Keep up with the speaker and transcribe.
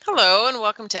Hello, and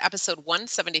welcome to episode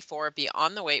 174 of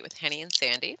Beyond the Weight with Henny and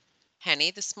Sandy. Henny,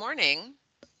 this morning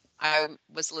I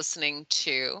was listening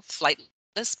to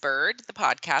Flightless Bird, the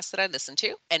podcast that I listen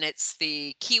to, and it's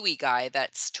the Kiwi guy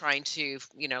that's trying to,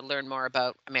 learn more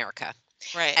about America.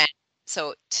 Right. And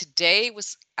so today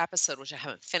was episode, which I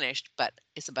haven't finished, but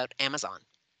it's about Amazon.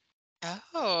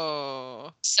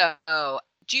 Oh, So,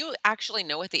 do you actually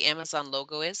know what the Amazon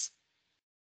logo is?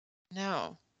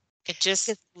 no. It just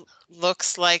 'Cause-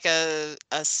 looks like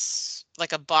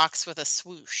like a box with a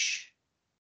swoosh.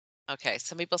 Okay,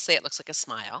 some people say it looks like a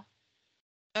smile.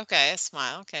 Okay, a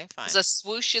smile. Okay, Because fine. a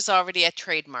swoosh is already a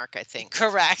trademark, I think.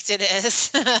 Correct, it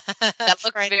is. That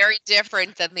looks Right. very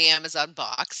different than the Amazon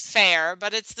box. Fair,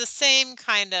 but it's the same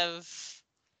kind of.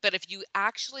 But if you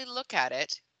actually look at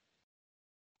it,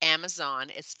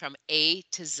 Amazon is from A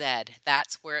to Z.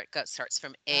 That's where it starts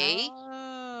from A.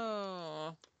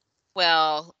 Oh,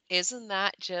 Well, isn't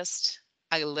that just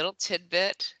a little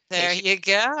tidbit there you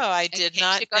go. I in did case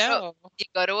not know. you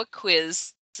go to a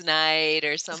quiz night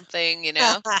or something?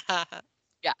 Yeah.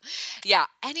 Yeah.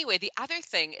 Anyway, the other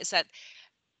thing is that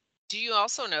do you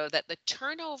also know that the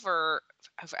turnover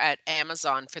at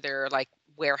Amazon for their like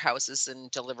warehouses and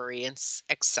delivery and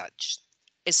such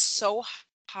is so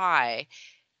high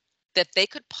that they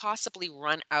could possibly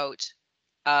run out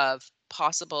of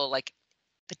possible like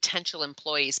potential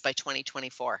employees by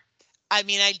 2024. I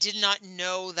mean, I did not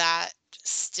know that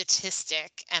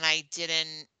statistic, and I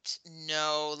didn't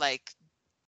know I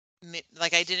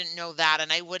didn't know that,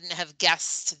 and I wouldn't have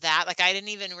guessed that. Like I didn't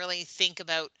even really think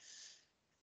about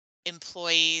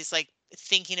employees, like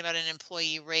thinking about an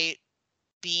employee rate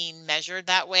being measured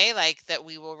that way, like that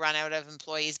we will run out of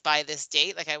employees by this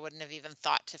date. Like I wouldn't have even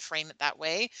thought to frame it that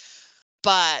way,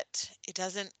 but it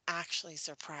doesn't actually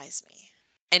surprise me.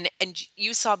 And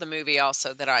you saw the movie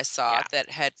also that I saw Yeah. that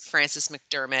had Frances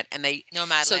McDermott and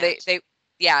so Nomadland. they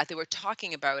yeah, they were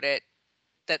talking about it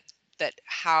that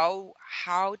how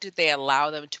did they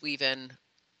allow them to even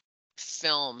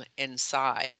film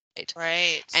inside?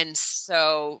 Right. And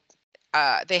so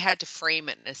they had to frame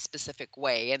it in a specific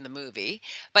way in the movie,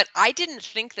 but I didn't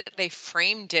think that they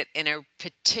framed it in a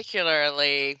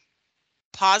particularly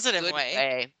Positive good way.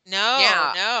 way. No,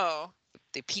 Yeah, no.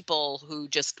 the people who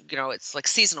just, it's like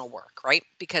seasonal work, right?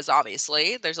 Because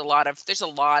obviously there's a lot of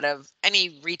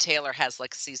any retailer has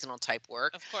like seasonal type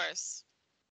work. Of course.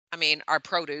 I mean, our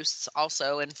produce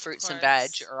also and Of fruits and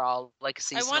veg course. are all like I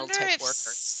seasonal wonder type if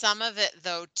workers. some of it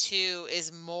though too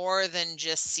is more than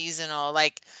just seasonal.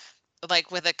 Like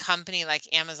with a company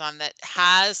like Amazon that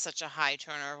has such a high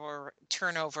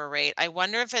turnover rate, I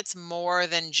wonder if it's more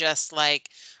than just like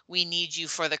we need you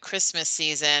for the Christmas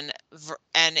season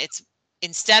and it's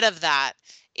instead of that,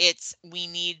 it's we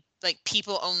need like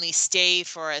people only stay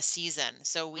for a season.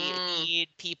 So we Mm, need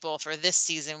people for this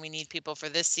season, we need people for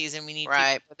this season, we need people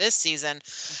right. for this season.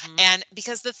 Hmm. And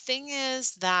because the thing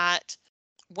is that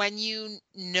when you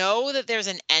know that there's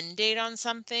an end date on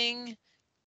something,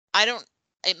 I don't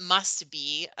it must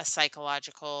be a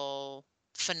psychological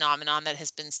phenomenon that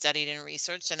has been studied and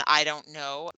researched, and I don't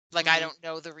know. Like I Hmm. don't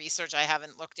know the research. I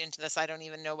haven't looked into this. I don't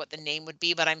even know what the name would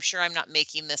be, but I'm sure I'm not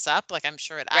making this up. Like I'm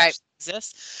sure it Right. actually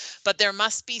exists. But there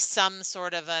must be some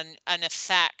sort of an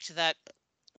effect that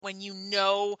when you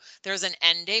know there's an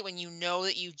end date, when you know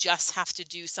that you just have to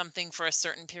do something for a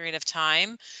certain period of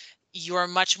time, you're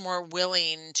much more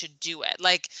willing to do it.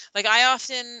 Like I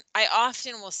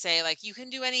often will say like you can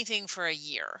do anything for a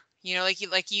year. You know,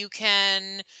 you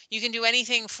can do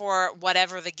anything for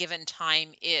whatever the given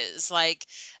time is. Like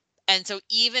and so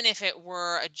even if it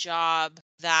were a job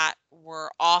that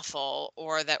were awful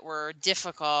or that were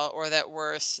difficult or that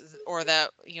were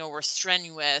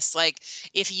strenuous, like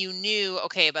if you knew,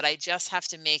 okay, but I just have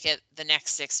to make it the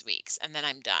next 6 weeks and then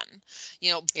I'm done.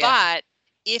 Yeah. But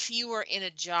if you were in a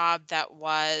job that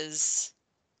was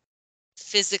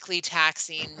physically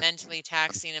taxing, mentally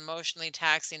taxing, emotionally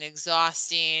taxing,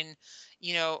 exhausting,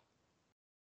 you know,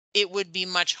 it would be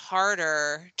much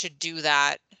harder to do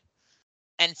that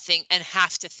and think and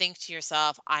have to think to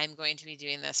yourself, I'm going to be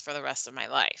doing this for the rest of my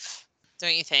life.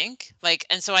 Don't you think? Like,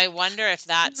 and so I wonder if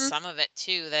that's Hmm. some of it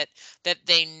too, that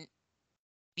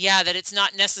it's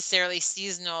not necessarily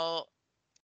seasonal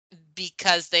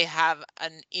because they have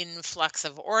an influx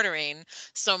of ordering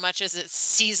so much as it's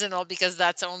seasonal because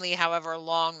that's only however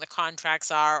long the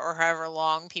contracts are or however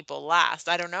long people last.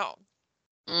 I don't know.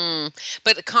 Mm.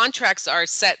 But the contracts are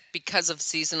set because of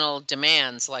seasonal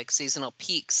demands, like seasonal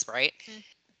peaks, right? Mm,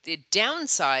 The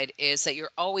downside is that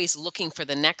you're always looking for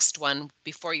the next one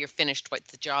before you're finished what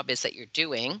the job is that you're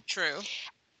doing. true.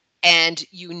 And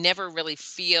you never really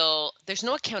feel there's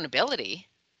no accountability.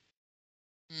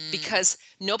 because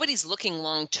nobody's looking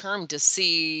long term to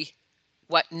see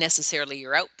what necessarily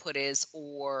your output is,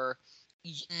 or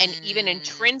and even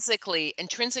intrinsically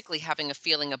having a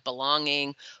feeling of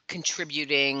belonging,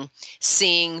 contributing,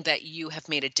 seeing that you have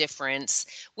made a difference,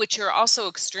 which are also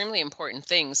extremely important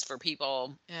things for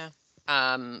people. Yeah.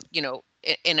 You know,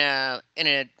 in a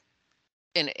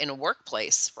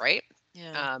workplace, right?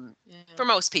 Yeah. For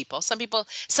most people, some people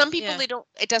Yeah. they don't,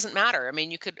 it doesn't matter. I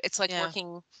mean, it's like Yeah.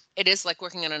 it is like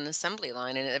working on an assembly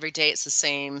line, and every day it's the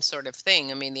same sort of thing.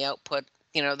 I mean, the output,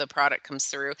 the product comes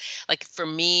through. Like for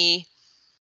me,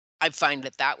 I find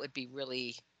that would be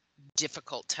really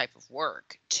difficult type of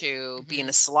work to be in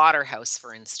a slaughterhouse,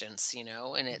 for instance,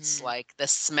 and it's like the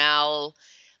smell.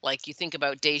 Like you think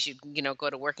about days you go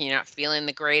to work and you're not feeling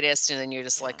the greatest, and then you're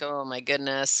just like, oh my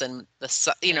goodness, and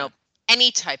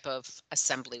any type of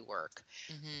assembly work.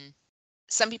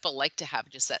 Some people like to have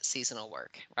just that seasonal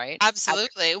work, right?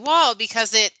 Absolutely. Well,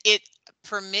 because it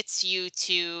permits you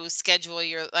to schedule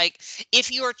your, like,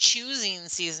 if you're choosing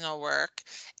seasonal work,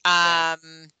 Yeah.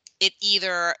 it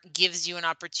either gives you an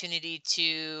opportunity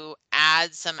to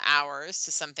add some hours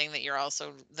to something that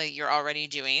you're already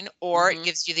doing, or it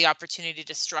gives you the opportunity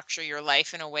to structure your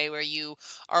life in a way where you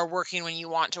are working when you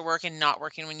want to work and not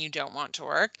working when you don't want to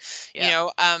work. Yeah.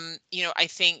 I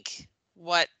think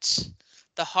what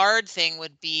the hard thing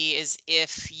would be is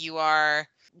if you are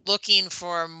looking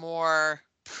for more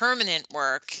permanent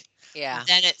work, Yeah.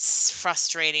 then it's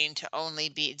frustrating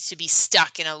to be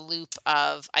stuck in a loop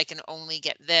of, I can only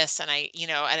get this, and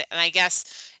I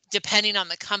guess depending on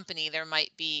the company, there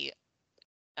might be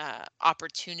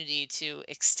opportunity to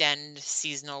extend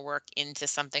seasonal work into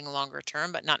something longer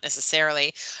term, but not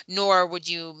necessarily, nor would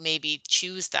you maybe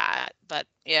choose that. But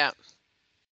Yeah.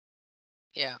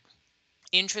 Yeah.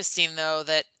 interesting though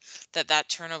that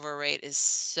turnover rate is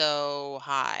so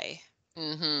high.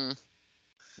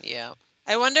 Yeah.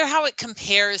 I wonder how it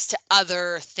compares to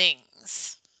other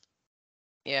things.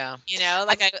 Yeah.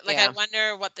 I Yeah.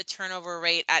 wonder what the turnover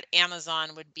rate at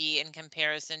Amazon would be in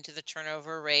comparison to the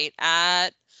turnover rate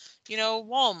at,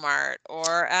 Walmart,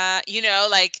 or Yeah.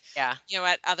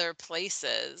 at other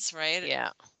places, right?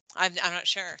 Yeah. I'm not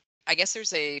sure. I guess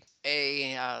there's a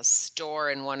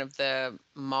store in one of the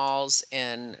malls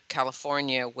in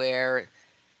California where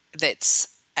that's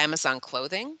Amazon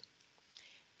clothing.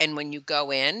 And when you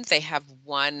go in, they have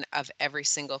one of every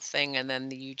single thing, and then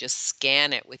you just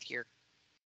scan it with your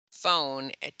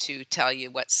phone to tell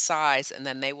you what size, and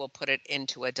then they will put it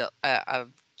into a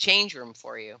change room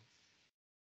for you.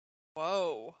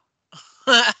 Whoa.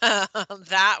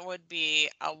 That would be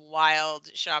a wild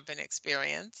shopping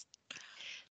experience.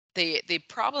 The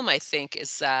problem, I think,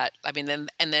 is that, I mean, then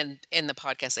in the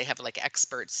podcast they have like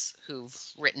experts who've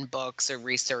written books or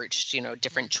researched,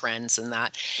 different trends and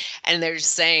that. And they're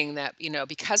just saying that,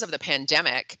 because of the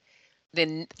pandemic,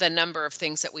 the number of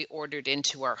things that we ordered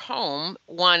into our home,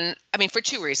 one, I mean, for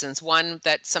two reasons. One,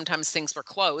 that sometimes things were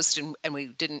closed and we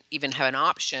didn't even have an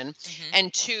option.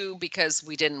 And two, because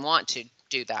we didn't want to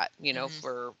do that,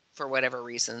 for whatever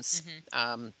reasons,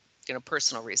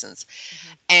 personal reasons.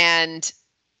 And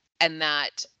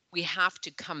that we have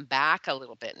to come back a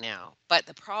little bit now. But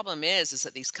the problem is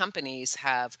that these companies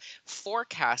have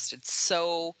forecasted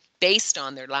so based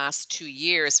on their last 2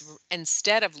 years,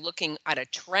 instead of looking at a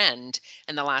trend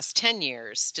in the last 10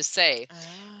 years to say,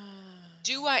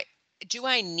 do I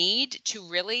need to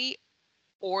really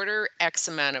order X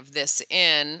amount of this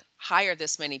in, hire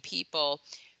this many people,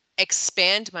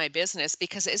 expand my business,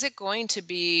 because is it going to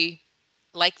be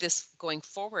like this going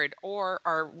forward, or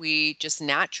are we just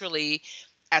naturally,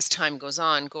 as time goes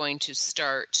on, going to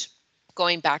start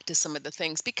going back to some of the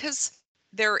things? Because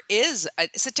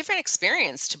it's a different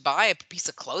experience to buy a piece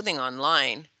of clothing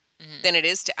online than it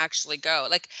is to actually go.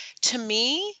 Like, to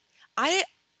me, I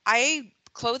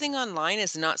clothing online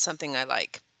is not something I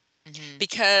like,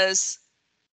 because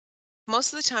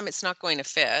most of the time it's not going to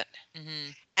fit.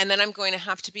 And then I'm going to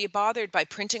have to be bothered by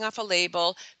printing off a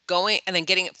label, going and then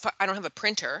getting it. I don't have a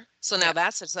printer. So now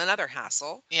that's just another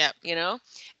hassle, Yeah.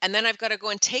 And then I've got to go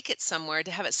and take it somewhere to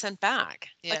have it sent back.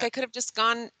 Like I could have just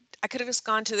gone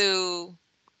to the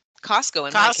Costco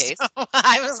in my case, Costco.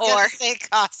 I was going or to say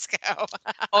Costco.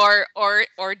 or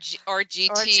Or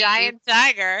GT Giant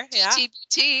Tiger. Yeah.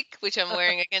 Boutique, which I'm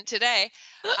wearing again today.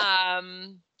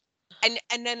 And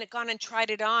then gone and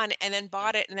tried it on and then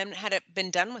bought it and then had it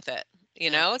been done with it,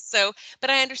 so,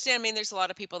 but I understand. I mean, there's a lot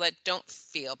of people that don't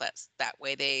feel that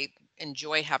way. They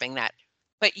enjoy having that.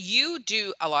 But you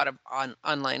do a lot of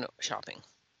online shopping.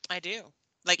 I do.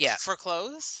 Like, Yeah, for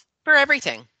clothes? for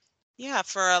everything. Yeah,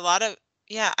 for a lot of,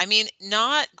 yeah, I mean,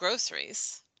 not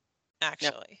groceries, No.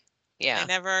 actually. I Yeah.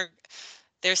 never,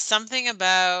 There's something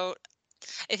about,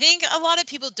 I think a lot of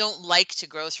people don't like to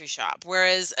grocery shop,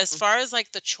 whereas as far as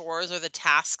like the chores or the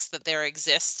tasks that there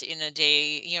exist in a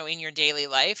day, in your daily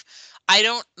life, I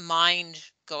don't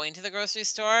mind going to the grocery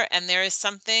store. And there is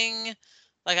something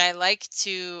like I like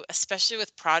to, especially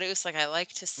with produce, like I like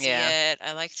to see Yeah. it.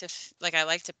 I like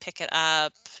to pick it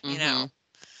up, Yeah.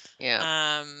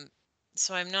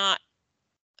 so I'm not,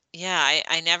 yeah,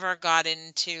 I never got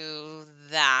into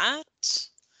that.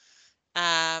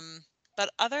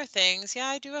 But other things, yeah,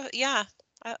 I do. Yeah,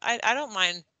 I don't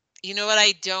mind. You know what?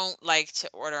 I don't like to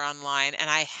order online, and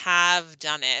I have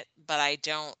done it, but I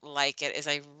don't like it. Is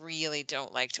I really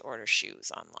don't like to order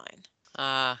shoes online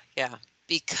Yeah.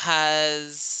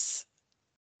 because,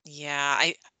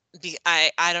 yeah,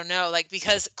 I don't know, like,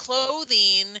 because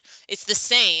clothing, it's the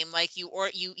same. Like you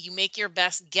make your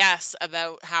best guess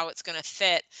about how it's going to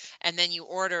fit, and then you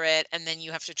order it, and then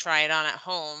you have to try it on at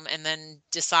home and then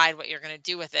decide what you're going to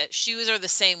do with it. Shoes are the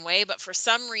same way, but for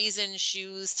some reason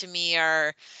shoes to me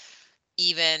are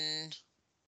even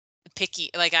picky.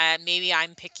 Like maybe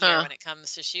I'm pickier Huh. when it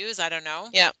comes to shoes. I don't know.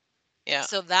 Yeah. Yeah.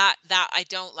 So that I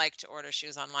don't like to order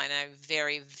shoes online. I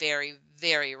very, very,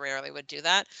 very rarely would do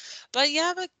that. But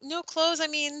yeah, but no clothes. I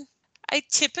mean, I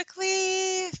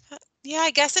typically, yeah,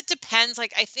 I guess it depends.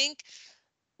 Like I think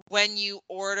when you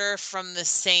order from the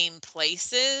same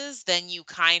places, then you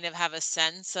kind of have a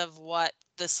sense of what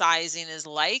the sizing is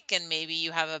like, and maybe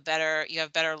you have better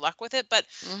luck with it. But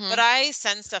Mhm. I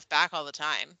send stuff back all the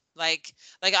time. Like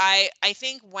I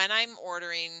think when I'm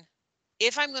ordering,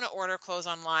 if I'm going to order clothes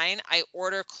online, I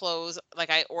order clothes, like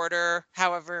I order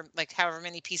however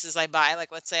many pieces I buy.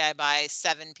 Like let's say I buy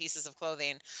 7 pieces of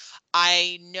clothing.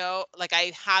 I know, like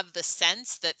I have the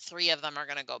sense that 3 of them are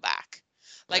going to go back.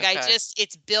 Like Okay.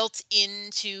 it's built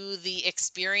into the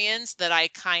experience that I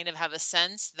kind of have a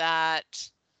sense that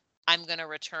I'm going to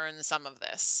return some of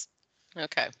this.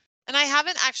 Okay. And I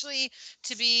haven't actually,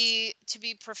 to be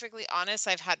perfectly honest,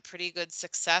 I've had pretty good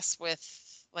success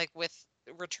with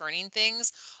returning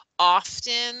things.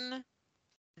 Often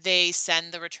they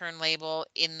send the return label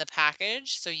in the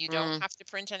package, so you don't Mm. have to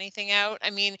print anything out. I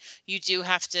mean, you do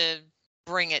have to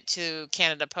bring it to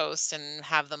Canada Post and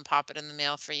have them pop it in the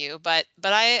mail for you. But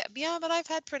I've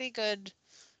had pretty good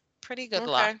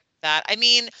luck Okay. with that. I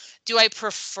mean, do I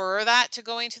prefer that to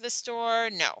going to the store?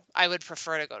 No, I would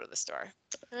prefer to go to the store.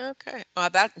 Okay. Now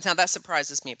that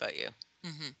surprises me about you.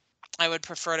 hmm I would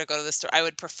prefer to go to the store. I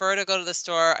would prefer to go to the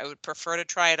store. I would prefer to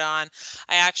try it on.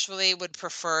 I actually would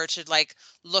prefer to like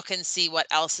look and see what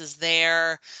else is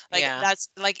there. Like Yeah. that's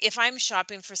like if I'm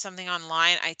shopping for something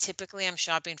online, I typically am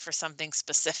shopping for something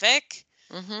specific,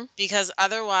 Mhm. because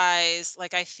otherwise,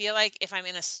 like I feel like if I'm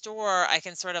in a store, I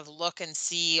can sort of look and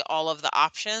see all of the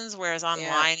options, whereas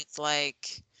Yeah. online it's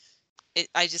like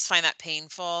I just find that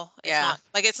painful. Yeah.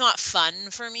 It's not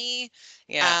fun for me.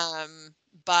 Yeah. Um,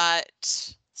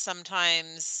 but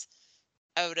sometimes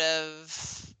out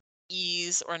of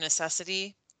ease or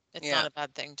necessity, it's not Yeah. a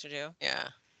bad thing to do. Yeah.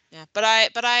 Yeah. But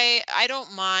I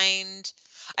don't mind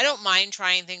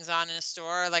trying things on in a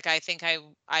store. Like I think I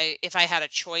if I had a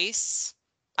choice,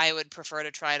 I would prefer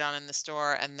to try it on in the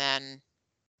store and then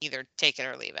either take it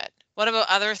or leave it. What about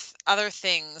other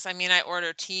things? I mean, I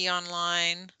order tea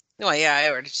online. Well, yeah, I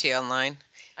ordered tea online.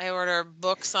 I order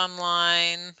books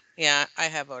online. Yeah, I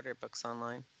have ordered books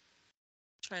online.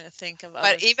 Trying to think of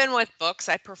But other. even with books,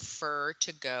 I prefer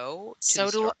to go to the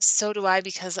store. So do I,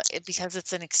 because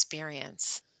it's an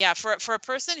experience. Yeah, for a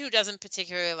person who doesn't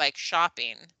particularly like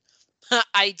shopping,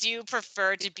 I do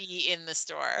prefer to be in the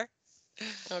store.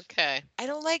 Okay. I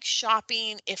don't like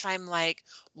shopping if I'm like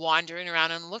wandering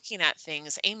around and looking at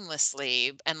things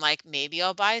aimlessly and like maybe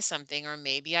I'll buy something or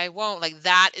maybe I won't. Like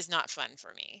that is not fun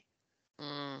for me.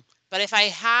 Mm, But if I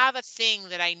have a thing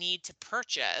that I need to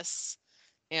purchase,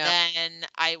 yeah. then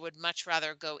I would much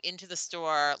rather go into the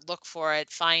store, look for it,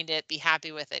 find it, be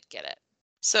happy with it, get it.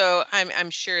 So I'm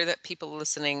sure that people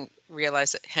listening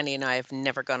realize that Henny and I have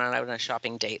never gone out on a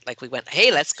shopping date. Like we went,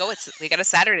 hey, let's go. We got a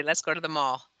Saturday. Let's go to the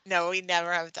mall. No, we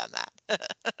never have done that.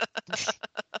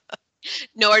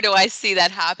 Nor do I see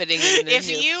that happening in the near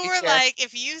future.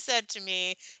 If you said to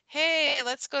me, "Hey,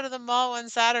 let's go to the mall one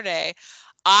Saturday,"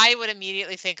 I would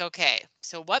immediately think, "Okay,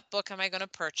 so what book am I going to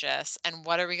purchase and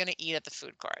what are we going to eat at the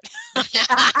food court?"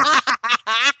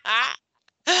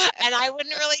 And I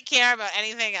wouldn't really care about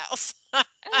anything else.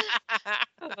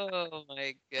 Oh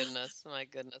my goodness, my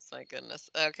goodness, my goodness.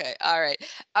 Okay, all right.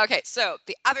 Okay, so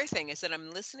the other thing is that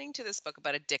I'm listening to this book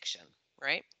about addiction,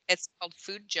 right? It's called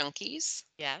Food Junkies: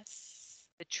 Yes.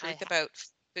 The I Truth ha- About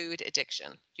Food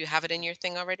Addiction. Do you have it in your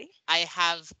thing already? I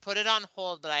have put it on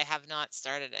hold, but I have not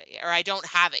started it yet, or I don't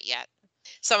have it yet.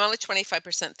 So I'm only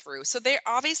 25% through. So they're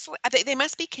obviously they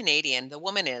must be Canadian. The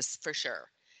woman is for sure.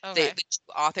 Okay. The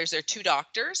two authors are two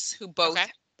doctors who both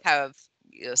Okay. have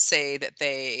say that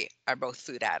they are both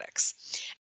food addicts.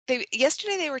 They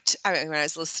yesterday they were when I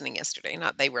was listening yesterday,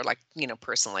 not they were like,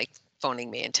 personally phoning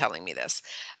me and telling me this.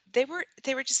 They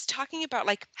were just talking about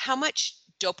like how much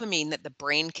dopamine that the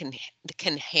brain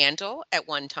can handle at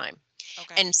one time.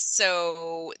 Okay. And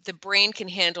so the brain can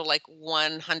handle like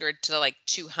 100 to like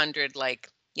 200 like,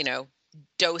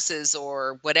 doses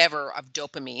or whatever of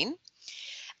dopamine.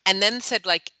 And then said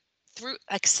like through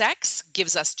like sex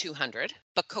gives us 200,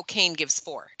 but cocaine gives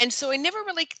 4. And so I never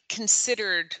really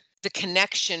considered the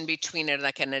connection between it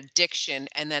like an addiction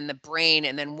and then the brain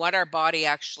and then what our body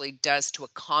actually does to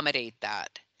accommodate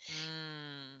that.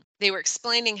 Mm. They were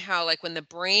explaining how like when the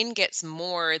brain gets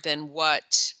more than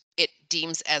what it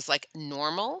deems as like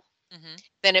normal, Mm-hmm.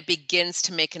 then it begins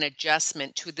to make an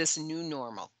adjustment to this new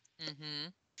normal. Mm-hmm.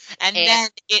 And And then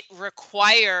it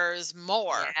requires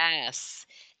more. yes.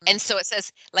 And Mm. so it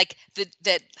says like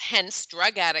that hence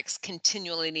drug addicts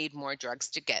continually need more drugs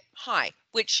to get high,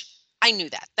 which I knew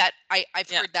that I've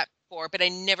Yeah. heard that before, but I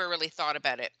never really thought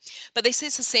about it. But they say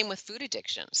it's the same with food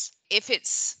addictions. If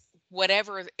it's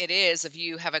whatever it is, if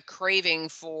you have a craving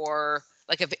for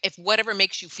like if whatever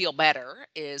makes you feel better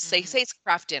is Mm-hmm. say it's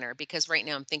craft dinner, because right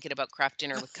now I'm thinking about craft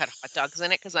dinner with cut hot dogs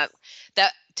in it, because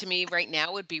that to me right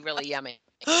now would be really yummy.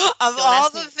 Of Don't all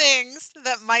ask the me. things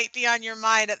that might be on your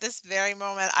mind at this very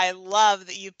moment, I love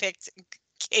that you picked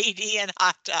Katie and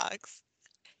hot dogs.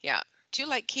 Yeah. Do you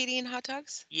like Katie and hot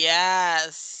dogs?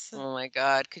 Yes. Oh my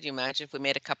God. Could you imagine if we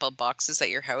made a couple of boxes at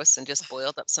your house and just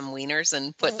boiled up some wieners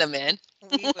and put them in?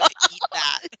 We would eat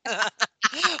that.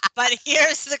 But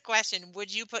here's the question.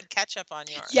 Would you put ketchup on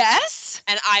yours? Yes.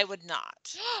 And I would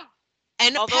not.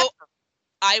 And a Although pepper.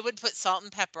 I would put salt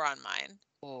and pepper on mine.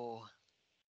 Oh,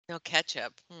 no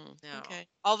ketchup. No. Okay.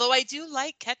 Although I do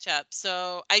like ketchup.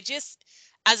 So I just,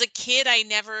 as a kid, I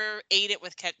never ate it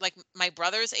with ketchup. Like my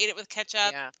brothers ate it with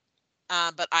ketchup, Yeah.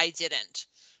 but I didn't.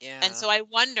 And Yeah. so I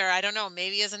wonder, I don't know,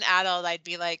 maybe as an adult, I'd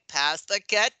be like, pass the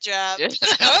ketchup.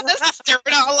 Stir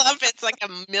it all up. It's like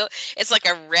it's like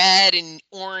a red and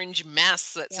orange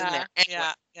mess that's in Yeah, there. Anyway,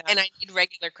 yeah, yeah. and I need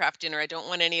regular Kraft dinner. I don't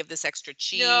want any of this extra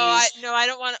No, I cheese. no, I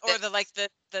don't want or That the like the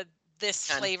this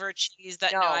done. flavor cheese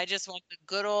that no, No. I just want the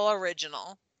good old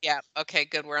original. Yeah. Okay,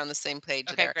 good. We're on the same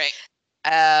page Okay, there. great.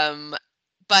 Um,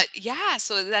 but yeah,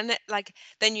 so then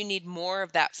then you need more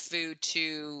of that food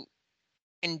to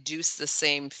induce the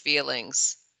same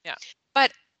feelings. Yeah.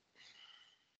 But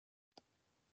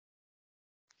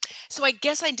so I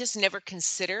guess I just never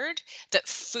considered that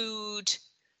food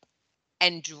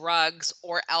and drugs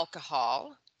or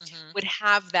alcohol Mhm. would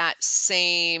have that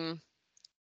same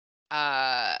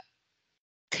uh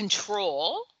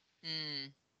control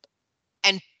Mm.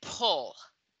 and pull.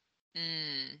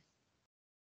 Mm.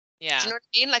 Do you Yeah. know what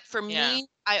I mean? Like for Yeah. me,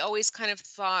 I always kind of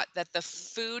thought that the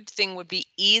food thing would be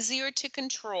easier to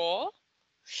control,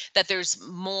 that there's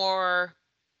more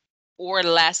or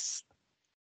less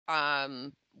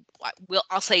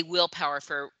I'll say willpower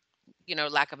for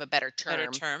lack of a better Better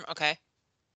term term. Okay.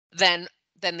 than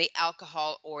the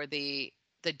alcohol or the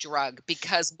drug,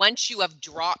 because once you have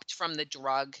dropped from the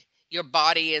drug your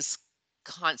body is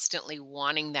constantly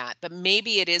wanting that. But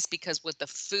maybe it is because with the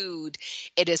food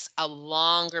it is a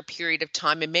longer period of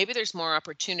time, and maybe there's more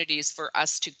opportunities for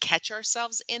us to catch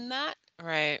ourselves in that,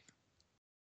 Right.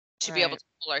 to be able Right. to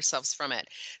pull ourselves from it.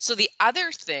 So the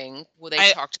other thing they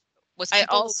I talked was I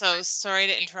people who also, sorry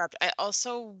to interrupt. I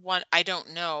also want, I don't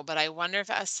know, but I wonder if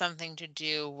it has something to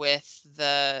do with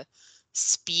the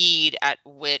speed at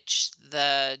which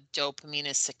the dopamine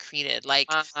is secreted.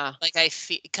 uh, Like I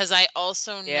feel, because I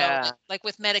also know, yeah, like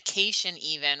with medication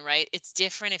even, right? It's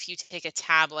different if you take a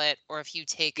tablet or if you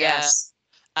take yes,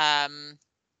 um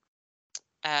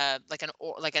like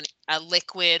a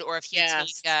liquid, or if you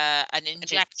take yes. an An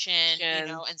injection, injection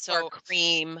and or a so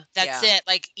cream. that's Yeah. it.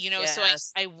 Like, so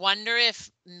Yes. I wonder if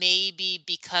maybe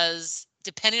because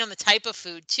depending on the type of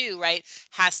food too, right,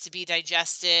 has to be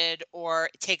digested or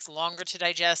it takes longer to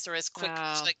digest or is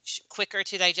Wow. quicker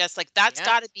to digest. Like that's Yeah.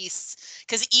 got to be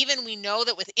because even we know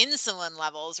that with insulin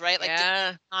levels, right? Like Yeah.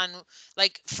 depending on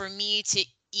like for me to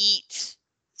eat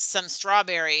some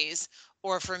strawberries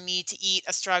or for me to eat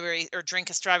a strawberry or drink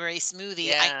a strawberry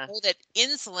smoothie, I Yeah. know that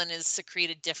insulin is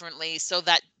secreted differently so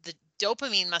that the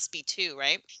dopamine must be too,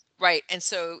 right? Right. And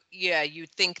so, yeah, you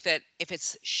think that if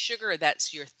it's sugar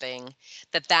that's your thing,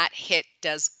 that hit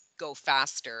does go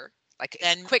faster, like it's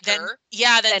Then quicker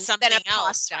yeah, then than a something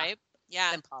else, pasta, right?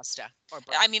 Yeah. or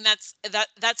bread. I mean, that's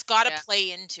got to Yeah.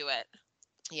 play into it.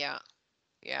 Yeah.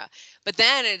 Yeah. But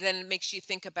then it makes you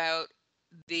think about.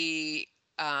 the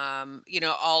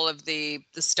all of the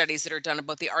studies that are done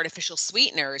about the artificial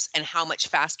sweeteners and how much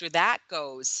faster that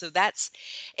goes. So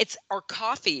it's our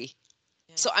coffee.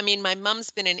 Yeah. So I mean, my mom's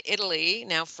been in Italy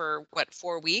now for what,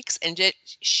 4 weeks, and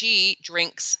she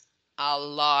drinks a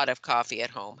lot of coffee at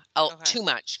home. Okay. Too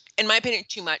much, in my opinion,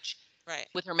 too much. Right.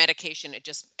 With her medication, it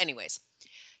just, anyways.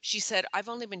 She said, I've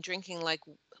only been drinking like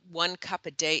 1 cup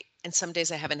a day, and some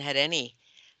days I haven't had any.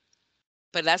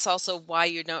 But that's also why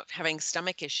you're not having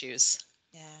stomach issues.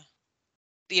 Yeah.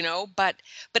 But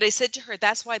I said to her,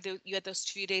 that's why you had those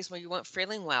few days where you weren't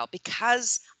feeling well,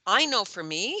 because I know for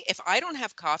me, if I don't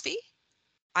have coffee,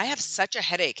 I have such a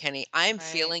headache, Henny.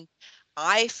 Right.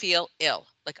 I feel ill.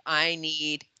 Like Yeah. I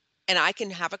need, and I can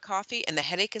have a coffee and the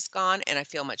headache is gone and I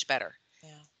feel much better.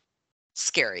 Yeah.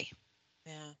 Scary,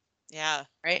 Yeah. Yeah.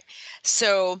 right?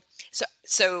 So,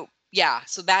 yeah,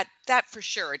 so that for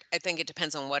sure, I think it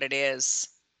depends on what it is.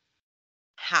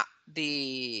 How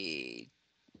the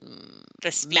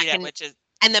The speed at mechan which is,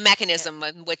 and the yeah. mechanism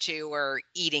in which you are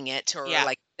eating it, or Yeah.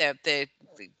 like the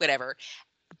whatever.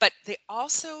 But they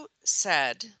also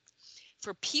said,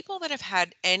 for people that have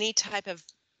had any type of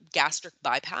gastric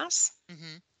bypass,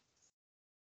 Mm-hmm.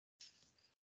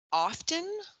 often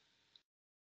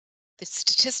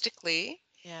statistically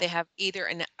Yeah. they have either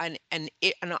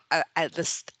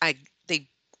they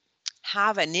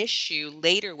have an issue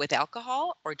later with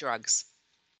alcohol or drugs.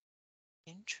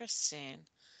 Interesting.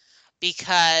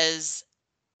 Because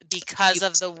You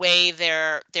of the way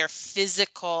their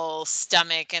physical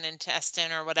stomach and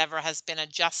intestine or whatever has been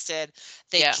adjusted,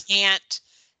 they Yeah, can't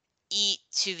eat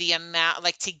to the amount,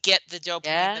 like to get the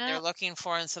dopamine that they're yeah, looking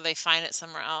for, and so they find it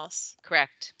somewhere else.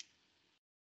 correct.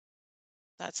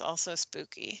 That's also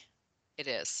spooky. It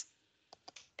is.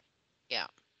 Yeah.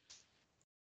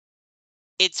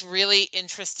 It's really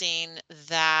interesting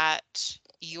that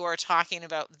you're talking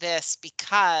about this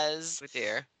because Oh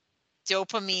dear.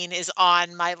 dopamine is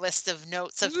on my list of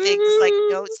notes of things, like Woo!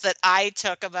 notes that I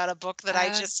took about a book that I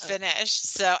Uh, just finished.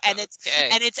 So, okay.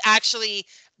 and it's actually,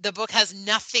 the book has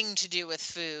nothing to do with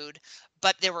food,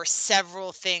 but there were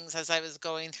several things as I was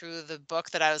going through the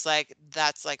book that I was like,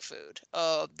 that's like food.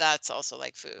 Oh, that's also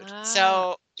like food. Ah,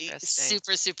 So interesting.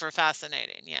 super, super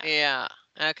fascinating. Yeah. Yeah.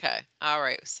 Okay. All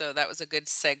right. So that was a good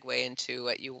segue into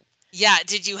what you. Yeah.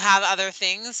 Did you have other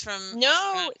things from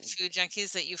No, Food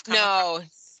Junkies that you've come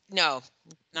across? no, no,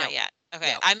 Not no, yet.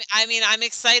 Okay. no. I mean, I'm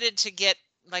excited to get,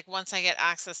 like, once I get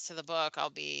access to the book, I'll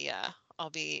be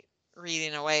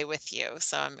reading away with you.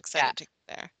 So I'm Yeah. excited to get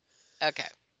there. Okay.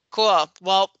 Cool.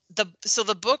 Well,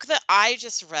 the book that I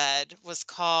just read was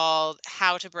called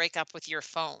How to Break Up with Your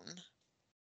Phone.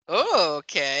 Oh,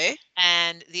 okay.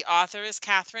 And the author is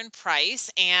Catherine Price,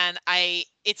 and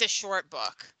it's a short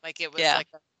book. Like, it was Yeah. like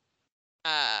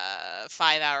a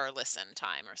 5-hour listen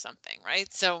time or something,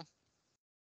 right? So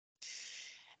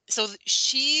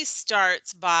she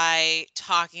starts by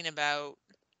talking about,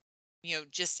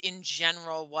 just in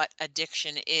general what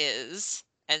addiction is,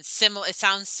 and similar, it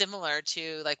sounds similar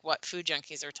to like what Food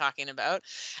Junkies are talking about.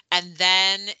 And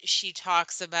then she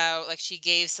talks about, like, she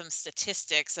gave some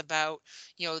statistics about,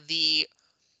 the,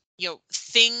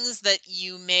 things that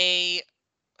you may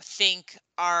think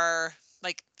are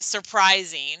like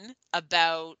surprising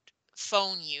about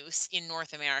phone use in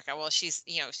North America. Well, she's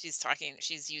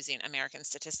using American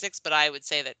statistics, but I would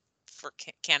say that for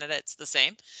Canada it's the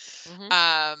same. Hmm.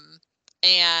 Um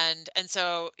and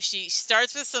so she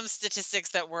starts with some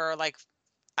statistics that were like,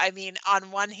 I mean,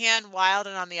 on one hand wild,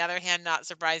 and on the other hand not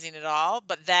surprising at all,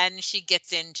 but then she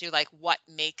gets into like what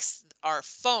makes our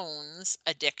phones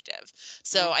addictive.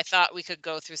 So Mm. I thought we could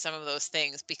go through some of those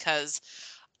things, because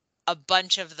a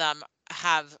bunch of them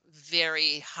have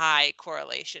very high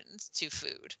correlations to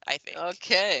food, I think.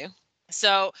 Okay.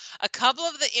 So, a couple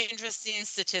of the interesting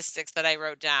statistics that I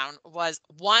wrote down was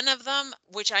one of them,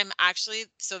 which I'm actually,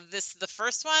 so the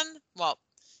first one, well,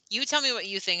 you tell me what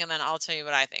you think and then I'll tell you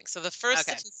what I think. So, the first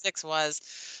Okay. statistics was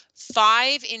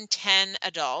 5 in 10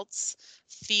 adults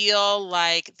feel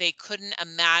like they couldn't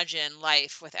imagine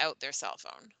life without their cell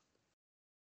phone.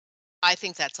 I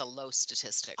think that's a low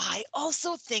statistic. I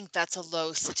also think that's a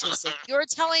low statistic. You're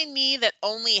telling me that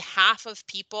only half of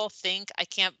people think I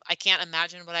can't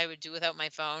imagine what I would do without my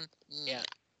phone? Yeah.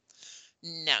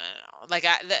 No. No, no, no. Like,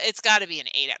 it's got to be an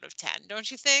 8 out of 10,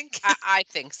 don't you think? I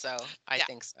think so. I Yeah.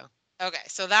 think so. Okay.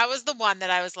 So that was the one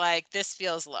that I was like, this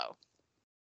feels low.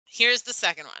 Here's the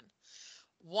second one.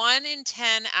 1 in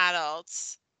 10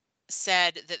 adults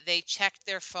said that they checked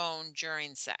their phone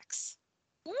during sex.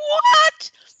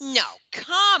 What? No,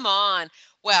 come on.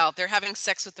 Well, they're having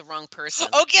sex with the wrong person.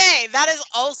 Okay, that is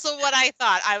also what I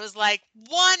thought. I was like,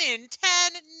 1 in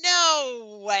 10?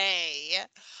 No way.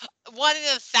 1 in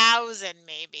 1,000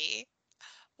 maybe.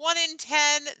 1 in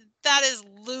 10? That is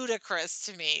ludicrous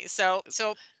to me. So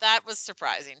that was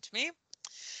surprising to me.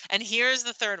 And here's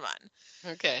the third one.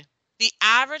 Okay. The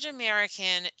average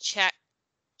American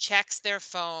checks their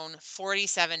phone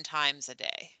 47 times a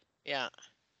day. Yeah.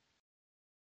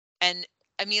 And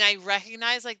I mean, I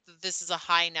recognize like this is a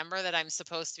high number that I'm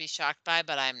supposed to be shocked by,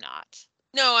 but I'm not.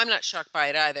 No, I'm not shocked by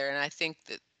it either. And I think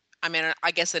that, I mean,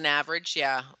 I guess an average,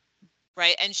 yeah.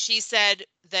 Right. And she said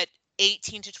that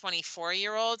 18 to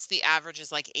 24-year-olds, the average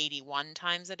is like 81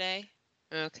 times a day,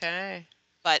 Okay.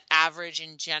 but average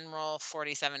in general,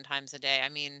 47 times a day. I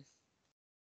mean,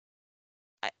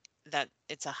 that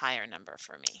it's a higher number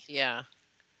for me. Yeah.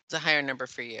 It's a higher number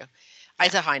for you. Yeah.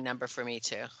 It's a high number for me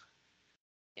too.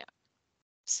 Yeah.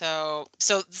 So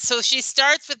she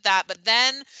starts with that, but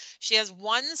then she has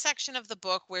one section of the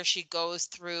book where she goes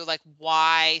through like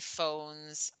why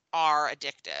phones are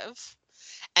addictive.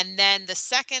 And then the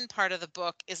second part of the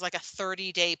book is like a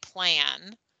 30-day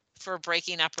plan for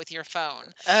breaking up with your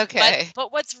phone. Okay.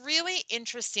 But what's really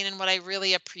interesting and what I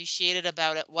really appreciated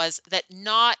about it was that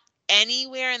not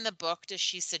anywhere in the book does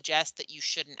she suggest that you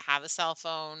shouldn't have a cell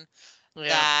phone, Yeah.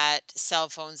 that cell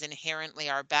phones inherently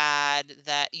are bad,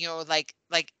 that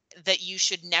like that you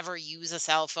should never use a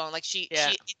cell phone. Like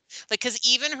Yeah. like cuz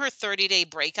even her 30-day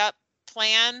breakup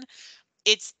plan,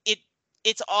 it's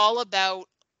it's all about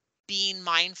being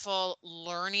mindful,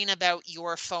 learning about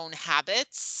your phone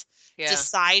habits, Yeah.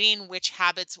 deciding which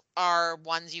habits are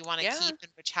ones you want to Yeah. keep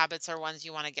and which habits are ones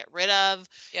you want to get rid of.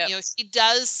 Yep. She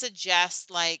does suggest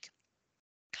like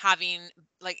having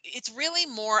like it's really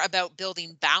more about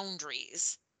building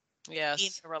boundaries in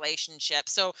Yes. the relationship.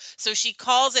 So she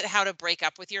calls it how to break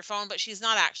up with your phone, but she's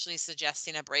not actually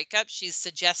suggesting a breakup. She's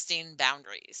suggesting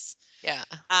boundaries. Yeah.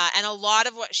 And a lot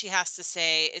of what she has to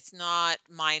say, it's not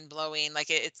mind blowing. Like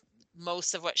it's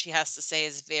most of what she has to say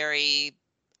is very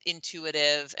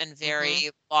intuitive and Mhm. very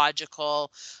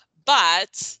logical.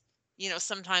 But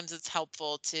sometimes it's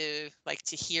helpful to like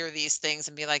to hear these things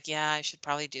and be like, yeah, I should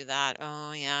probably do that.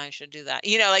 Oh, yeah, I should do that.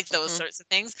 Like those Mhm. sorts of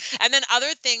things. And then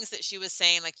other things that she was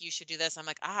saying, like, you should do this. I'm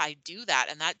like, I do that.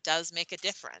 And that does make a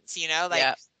difference,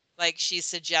 Yeah. like she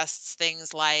suggests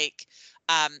things like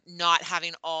not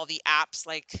having all the apps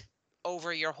like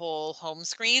over your whole home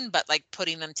screen, but like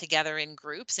putting them together in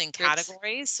groups and Groups.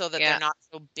 categories so that they're Yeah. not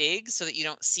so big so that you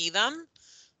don't see them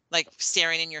like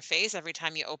staring in your face every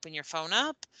time you open your phone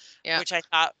up, Yeah. which I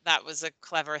thought that was a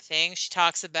clever thing. She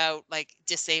talks about like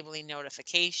disabling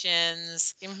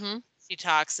notifications. Mhm. She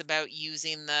talks about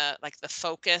using the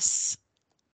focus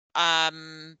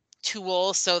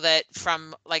tool so that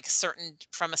from a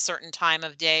certain time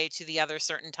of day to the other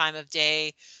certain time of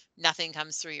day, nothing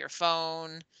comes through your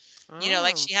phone.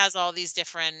 Like Oh. she has all these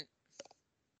different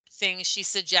things. She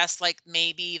suggests like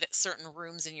maybe that certain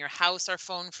rooms in your house are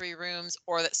phone free rooms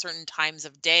or that certain times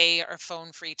of day are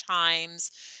phone free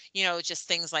times, just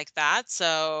things like that.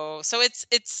 So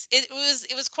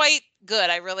it was quite good.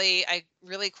 I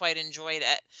really quite enjoyed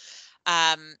it.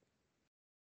 um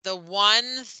the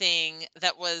one thing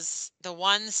that was the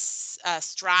one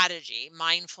strategy,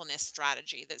 mindfulness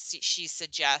strategy that she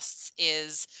suggests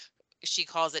is she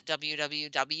calls it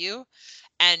WWW.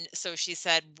 And so she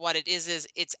said what it is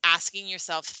it's asking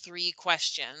yourself 3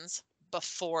 questions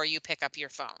before you pick up your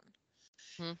phone.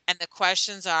 Mhm. And the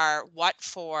questions are what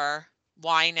for,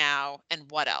 why now, and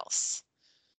what else.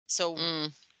 So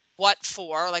Mm. what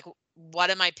for, like what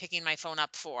am I picking my phone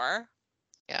up for?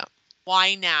 Yeah.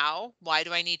 Why now? Why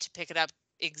do I need to pick it up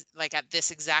like at this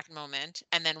exact moment?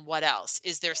 And then what else?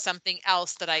 Is there something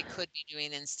else that I could be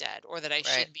doing instead or that I Right.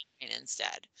 should be doing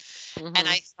instead? And Mhm.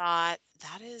 I thought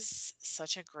that is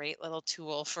such a great little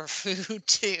tool for food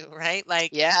too, right? Like,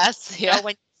 Yes. Yeah.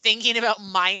 when thinking about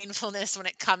mindfulness when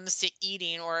it comes to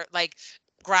eating or like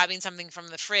grabbing something from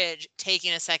the fridge,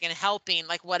 taking a second, helping,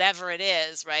 like whatever it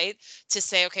is, right? To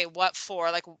say, okay, what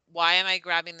for? Like, why am I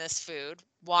grabbing this food?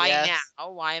 Why now? Yes.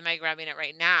 Why am I grabbing it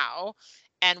right now?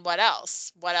 And what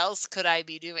else? What else could I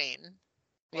be doing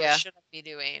or Yeah. should I be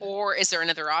doing? Or is there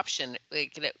another option?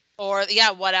 Like, Or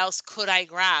yeah, what else could I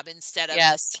grab instead of the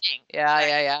yes. thing, Yeah. right?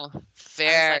 Yeah. Yeah. I was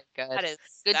Very like, good. that is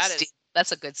Good that steal. is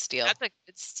That's a good steal. that's a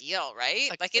good steal, right?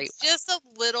 That's a Like great it's one. just a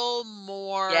little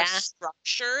more Yeah.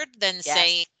 structured than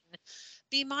saying Yes.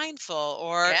 be mindful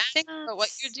or think about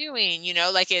what you're Yes. doing,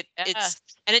 like Yeah.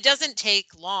 and it doesn't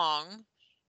take long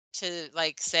to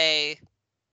like say,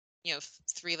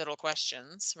 3 little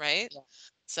questions, right? Yeah.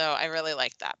 So I really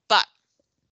like that. But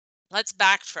let's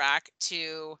backtrack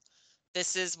to,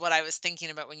 this is what I was thinking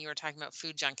about when you were talking about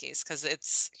food junkies,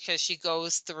 because she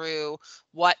goes through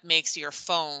what makes your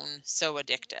phone so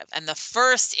addictive. And the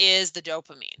first is the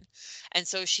dopamine. And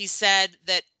so she said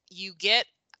that you get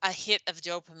a hit of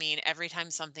dopamine every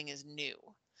time something is new.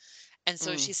 And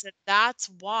so she said that's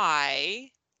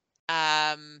why,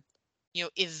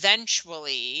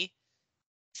 eventually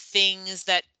things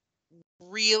that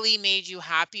really made you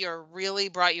happy or really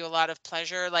brought you a lot of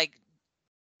pleasure, like,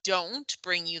 don't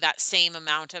bring you that same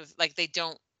amount of, like, they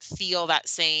don't feel that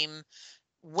same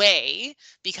way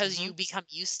because you become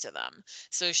used to them.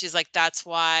 So she's like, that's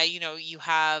why, you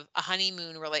have a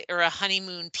honeymoon or a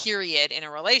honeymoon period in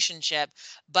a relationship,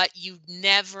 but you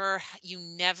never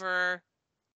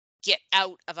get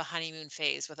out of a honeymoon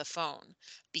phase with a phone,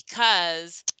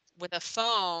 because with a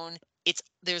phone,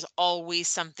 there's always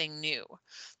something new.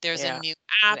 There's a Yeah. new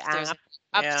The app, there's a app.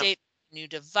 new Yeah. update, new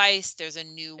device, there's a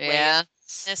new way of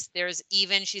Yes. this. There's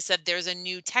even, she said, there's a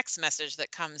new text message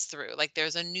that comes through. Like,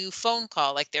 there's a new phone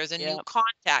call, like there's a new Yep.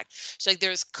 contact. So like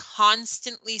there's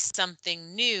constantly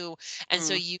something new. And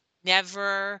so Mm. you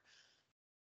never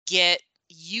get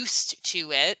used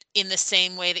to it in the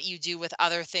same way that you do with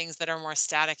other things that are more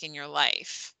static in your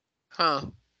life.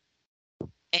 Huh.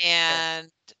 Okay.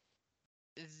 And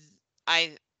th-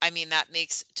 I mean, that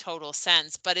makes total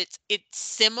sense, but it's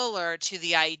similar to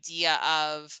the idea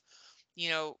of, you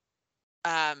know,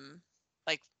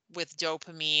 like with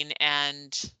dopamine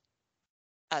and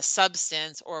a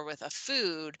substance or with a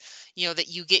food, that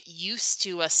you get used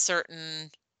to a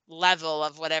certain level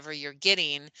of whatever you're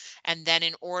getting. And then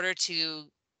in order to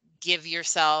give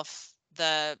yourself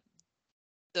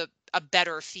a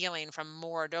better feeling from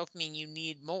more dopamine, you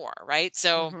need more, right?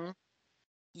 So Mhm.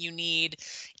 you need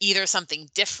either something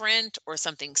different or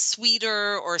something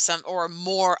sweeter or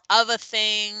more of a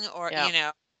thing, or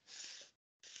Yeah.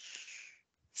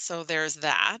 so there's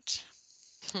that.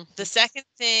 The second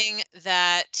thing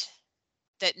that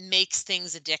makes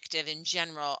things addictive in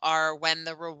general are when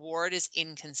the reward is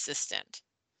inconsistent.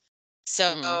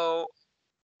 Mm. So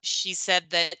she said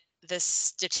that the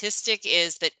statistic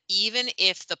is that even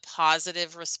if the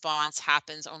positive response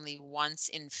happens only once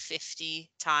in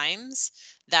 50 times,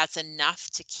 that's enough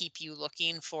to keep you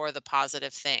looking for the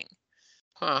positive thing.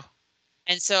 Huh.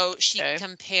 And so she Okay.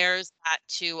 compares that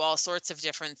to all sorts of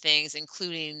different things,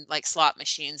 including like slot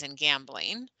machines and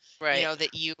gambling. Right. That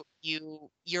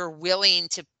you're willing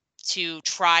to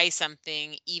try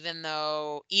something, even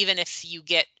if you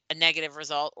get a negative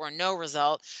result or no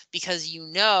result, because you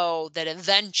know that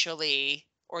eventually,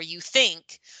 or you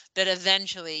think that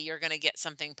eventually you're going to get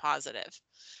something positive.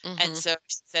 And Mhm. so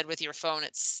she said with your phone,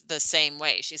 it's the same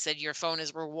way. She said your phone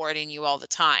is rewarding you all the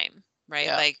time, right?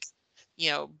 Yeah. Like, you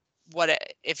know,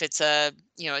 if it's a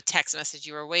text message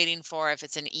you were waiting for, if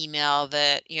it's an email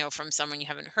that, from someone you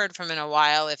haven't heard from in a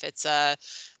while, if it's a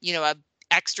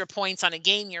extra points on a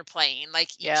game you're playing, like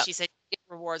Yeah. she said, you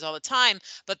get rewards all the time,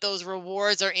 but those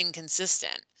rewards are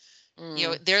inconsistent.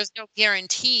 Mm. There's no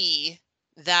guarantee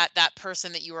that that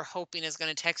person that you were hoping is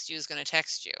going to text you is going to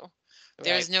text you. Right.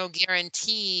 There's no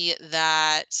guarantee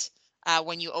that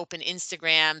when you open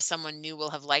Instagram, someone new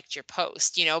will have liked your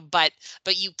post,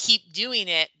 but you keep doing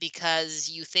it because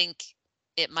you think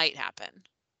it might happen.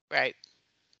 Right.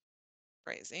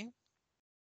 Crazy.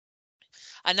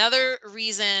 Another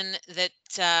reason that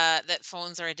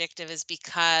phones are addictive is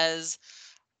because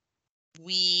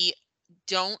we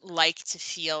don't like to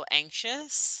feel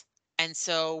anxious. And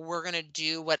so we're going to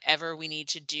do whatever we need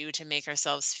to do to make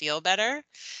ourselves feel better.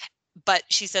 But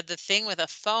she said the thing with a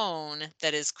phone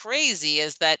that is crazy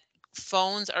is that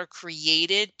phones are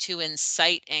created to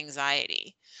incite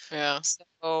anxiety. Yeah.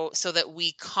 So that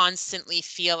we constantly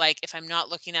feel like if I'm not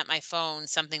looking at my phone,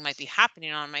 something might be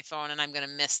happening on my phone and I'm going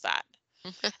to miss that.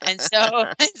 And so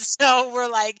and so we're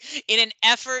like, in an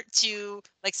effort to,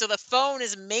 like, so the phone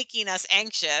is making us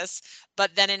anxious,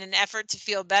 but then in an effort to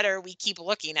feel better, we keep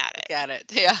looking at it. Got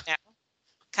it. Yeah. Yeah.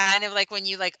 Kind of like when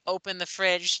you like open the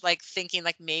fridge, like thinking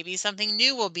like maybe something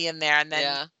new will be in there, and then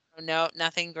Yeah. oh, no,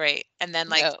 nothing great. And then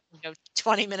like, No.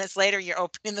 20 minutes later, you're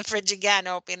opening the fridge again,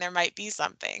 hoping there might be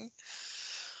something.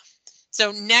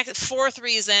 So next, fourth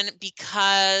reason,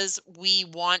 because we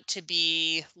want to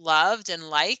be loved and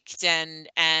liked,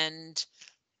 and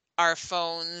our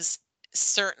phones,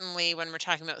 certainly when we're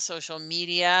talking about social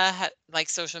media, like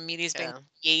social media has been Yeah.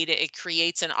 created, it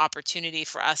creates an opportunity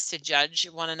for us to judge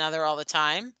one another all the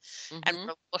time, and Mhm.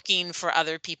 we're looking for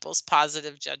other people's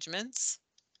positive judgments.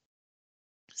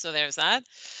 So there's that.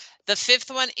 The fifth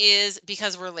one is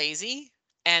because we're lazy,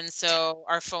 and so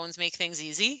our phones make things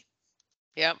easy.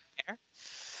 Yep.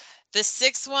 The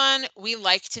sixth one, we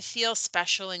like to feel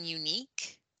special and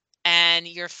unique. And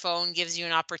your phone gives you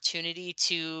an opportunity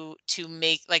to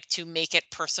make it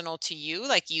personal to you.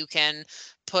 Like you can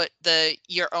put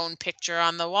your own picture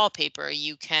on the wallpaper.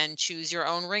 You can choose your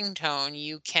own ringtone.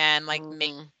 You can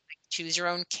Mhm. choose your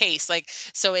own case. Like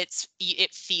so it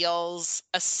feels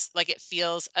it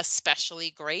feels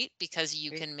especially great because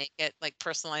you Right. can make it like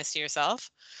personalized to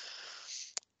yourself.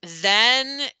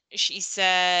 Then she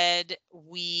said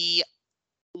we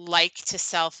like to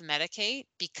self-medicate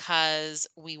because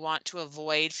we want to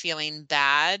avoid feeling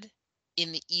bad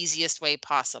in the easiest way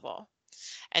possible.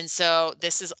 And so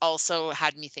this has also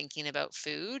had me thinking about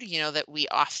food, that we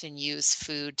often use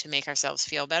food to make ourselves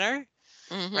feel better,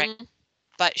 right? Mhm.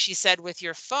 But she said with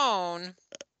your phone,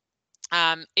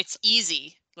 it's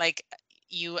easy. Like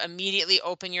you immediately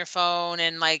open your phone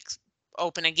and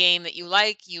open a game that you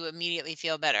like, you immediately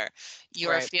feel better.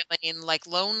 You're Right. feeling like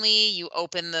lonely, you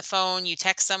open the phone, you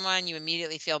text someone, you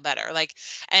immediately feel better.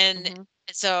 And Mhm.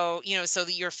 so, so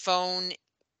that your phone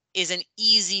is an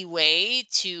easy way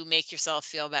to make yourself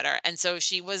feel better. And so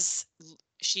she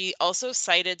also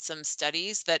cited some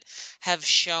studies that have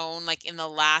shown like in the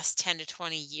last 10 to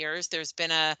 20 years there's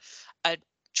been a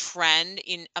trend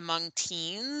in among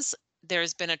teens.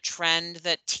 There's been a trend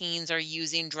that teens are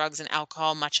using drugs and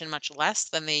alcohol much and much less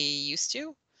than they used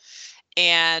to.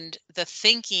 And the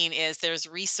thinking is there's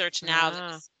research now that Ah.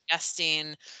 is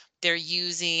suggesting they're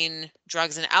using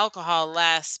drugs and alcohol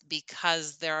less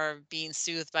because they're being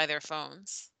soothed by their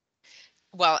phones.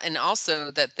 Well, and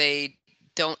also that they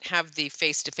don't have the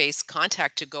face-to-face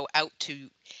contact to go out to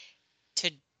To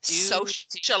yeah,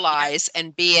 socialize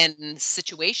and be in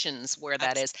situations where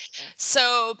that is. absolutely.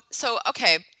 So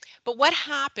okay, but what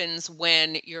happens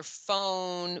when your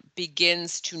phone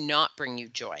begins to not bring you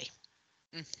joy?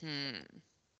 Hmm.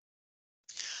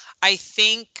 I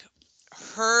think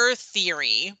her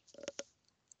theory,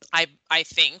 I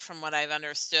think from what I've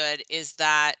understood, is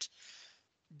that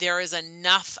there is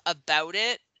enough about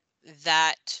it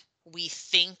that we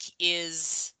think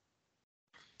is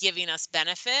giving us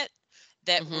benefit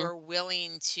that Mhm. we're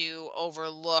willing to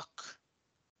overlook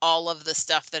all of the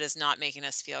stuff that is not making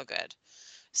us feel good.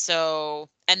 So,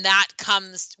 and that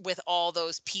comes with all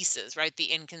those pieces, right?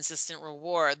 The inconsistent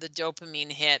reward, the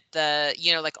dopamine hit,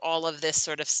 like all of this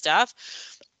sort of stuff.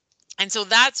 And so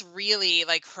that's really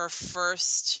like her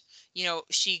first,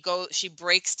 she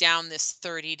breaks down this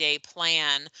 30-day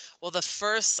plan. Well, the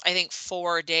first, I think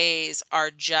 4 days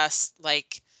are just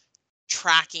like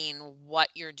tracking what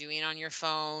you're doing on your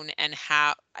phone and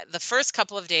how the first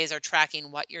couple of days are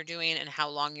tracking what you're doing and how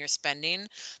long you're spending.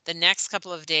 The next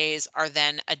couple of days are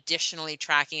then additionally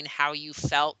tracking how you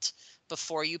felt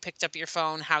before you picked up your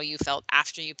phone, how you felt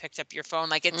after you picked up your phone.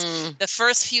 Like it's Mm. the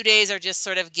first few days are just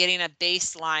sort of getting a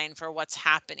baseline for what's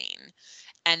happening.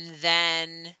 And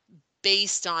then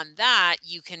based on that,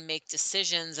 you can make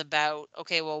decisions about,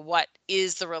 okay, well, what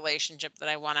is the relationship that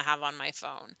I want to have on my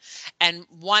phone? And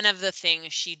one of the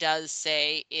things she does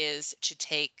say is to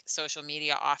take social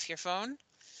media off your phone.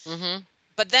 Mhm.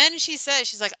 But then she says,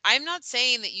 she's like, I'm not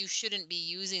saying that you shouldn't be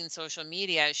using social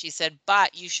media. She said,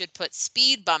 but you should put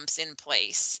speed bumps in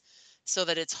place so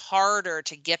that it's harder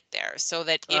to get there. So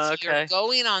that if you're Okay.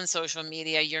 going on social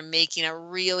media, you're making a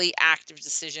really active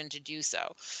decision to do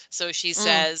so. So she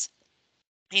Mm. says,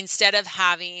 instead of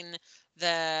having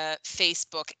the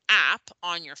Facebook app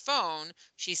on your phone,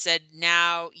 she said,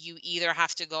 now you either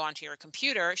have to go onto your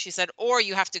computer, she said, or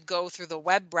you have to go through the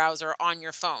web browser on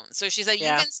your phone. So she said,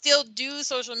 you Yeah. can still do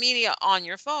social media on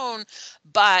your phone,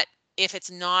 but if it's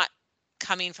not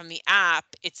coming from the app,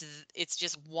 it's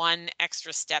just one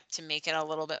extra step to make it a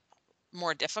little bit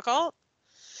more difficult.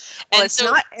 Well, And it's so,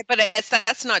 not, but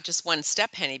that's not just one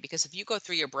step, Penny, because if you go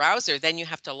through your browser, then you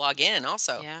have to log in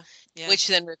also, yeah, yeah. which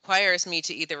then requires me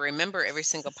to either remember every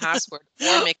single password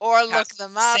or make Or the look password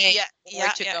them the up. same, Yeah, or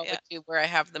yeah, to yeah, go yeah. to where I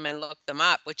have them and look them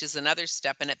up, which is another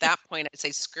step. And at that point, I'd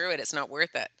say, screw it, it's not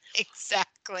worth it,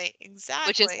 Exactly,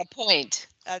 which is the exactly. point.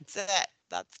 That's it.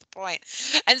 That's the point.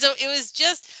 And so it was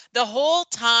just the whole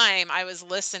time I was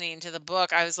listening to the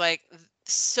book, I was like,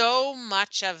 so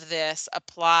much of this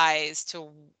applies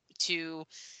to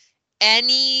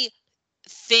any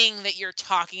thing that you're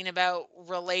talking about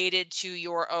related to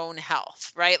your own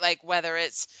health, right? Like whether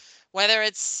it's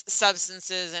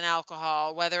substances and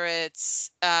alcohol, whether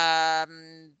it's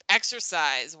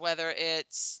exercise, whether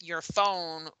it's your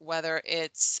phone, whether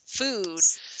it's food,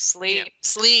 Sleep.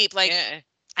 sleep, like, Yeah.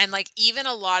 and like even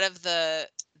a lot of the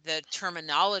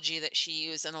terminology that she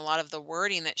used and a lot of the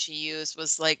wording that she used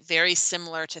was like very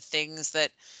similar to things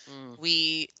that Mm.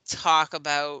 we talk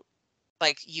about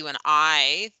like you and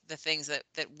I, the things that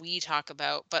we talk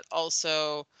about, but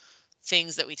also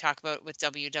things that we talk about with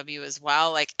WW as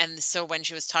well. Like, and so when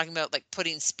she was talking about like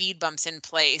putting speed bumps in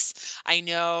place, I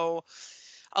know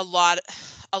a lot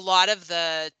of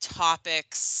the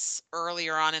topics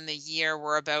earlier on in the year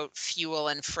were about fuel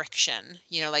and friction,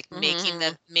 like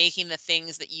Mhm. making the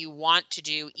things that you want to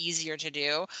do easier to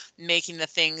do, making the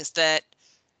things that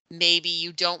maybe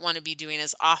you don't want to be doing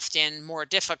as often more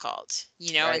difficult,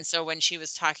 Right. and so when she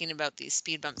was talking about these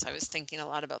speed bumps, I was thinking a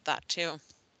lot about that too.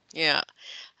 Yeah.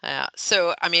 Yeah.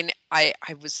 So, I mean, I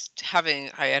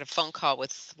had a phone call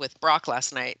with Brock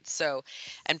last night. So,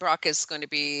 and Brock is going to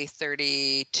be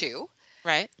 32.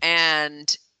 Right.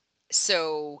 And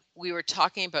so we were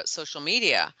talking about social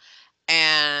media,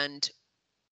 and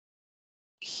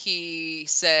he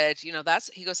said, he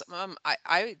goes, Mom,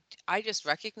 I just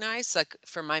recognized, like,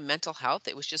 for my mental health,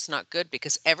 it was just not good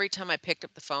because every time I picked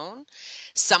up the phone,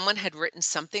 someone had written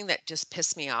something that just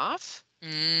pissed me off,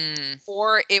 Mm,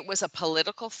 or it was a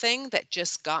political thing that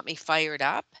just got me fired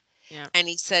up. yeah. And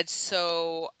he said,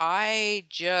 so I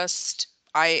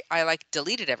like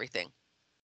deleted everything,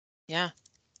 Yeah.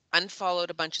 unfollowed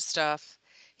a bunch of stuff.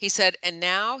 He said, and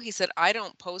now he said, I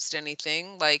don't post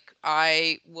anything. Like,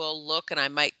 I will look and I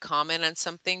might comment on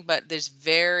something, but there's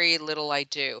very little I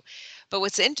do.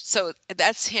 But so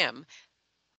that's him.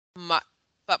 My,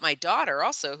 but my daughter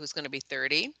also, who's going to be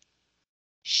 30,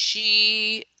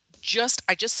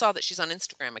 I just saw that she's on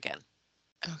Instagram again,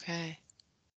 Okay.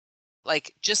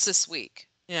 like just this week,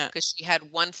 Yeah. because she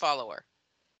had one follower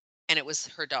and it was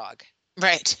her dog.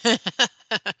 Right.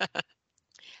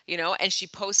 And she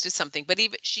posted something, but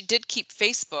even she did keep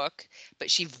Facebook, but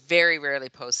she very rarely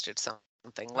posted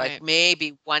something, like Right.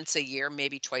 maybe once a year,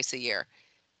 maybe twice a year.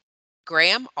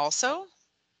 Graham also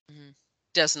Mhm.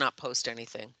 does not post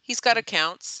anything. He's got Mm.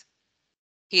 accounts.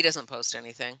 He doesn't post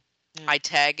anything. Yeah. I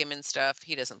tag him and stuff.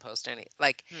 He doesn't post any.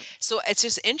 Like, Mm. so it's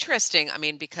just interesting. I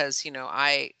mean, because,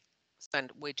 I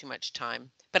spend way too much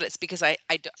time, but it's because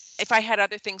if I had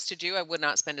other things to do, I would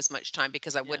not spend as much time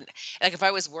because I Yeah. wouldn't, like, if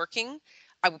I was working,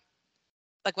 I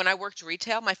like when I worked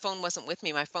retail, my phone wasn't with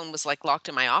me. My phone was like locked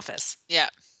in my office. Yeah.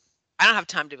 I don't have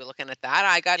time to be looking at that.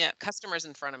 I got Yeah. customers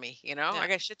in front of me, Yeah. I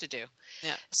got shit to do.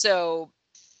 Yeah. So,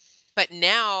 but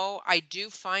now I do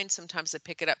find sometimes I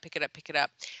pick it up, pick it up, pick it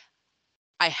up.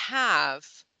 I have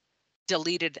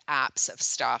deleted apps of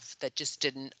stuff that just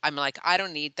didn't, I'm like, I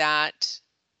don't need that.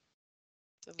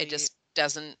 It Delete. just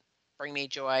doesn't bring me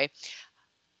joy.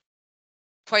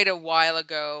 Quite a while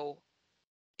ago,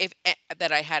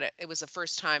 that I had it was the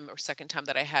first time or second time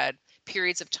that I had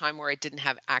periods of time where I didn't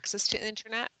have access to the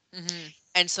internet. Mhm.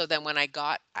 And so then when I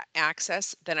got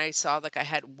access, then I saw like I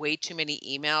had way too many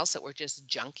emails that were just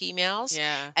junk emails.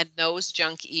 Yeah. And those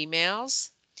junk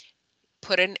emails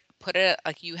put a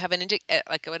like you have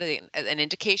like what are they, an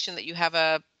indication that you have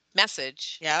a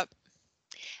message, Yep.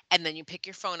 and then you pick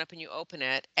your phone up and you open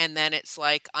it, and then it's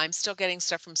like, I'm still getting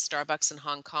stuff from Starbucks in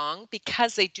Hong Kong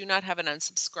because they do not have an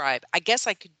unsubscribe. I guess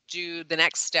I could do the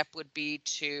next step would be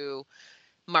to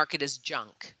mark it as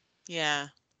junk, Yeah.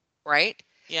 right?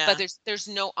 But Yeah. there's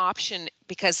no option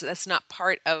because that's not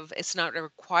it's not a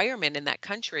requirement in that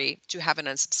country to have an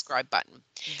unsubscribe button.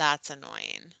 That's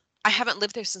annoying. I haven't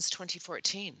lived there since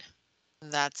 2014.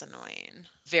 That's annoying.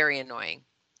 Very annoying.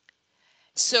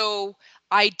 So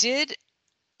I did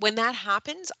when that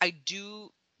happens, I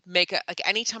do make a like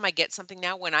anytime I get something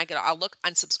now, when I'll look,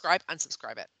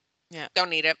 unsubscribe it. Yeah. Don't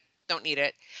need it. Don't need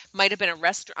it. Might have been a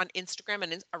restaurant on Instagram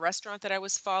and a restaurant that I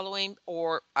was following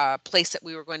or a place that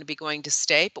we were going to be going to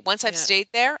stay. But once I've Yeah. stayed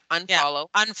there, Yeah. unfollow.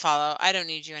 Unfollow. I don't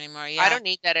need you anymore. I Yeah. don't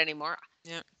need that anymore.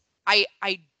 Yeah. I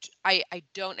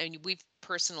don't, and we've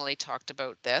personally talked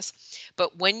about this,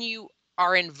 but when you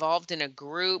are involved in a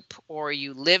group or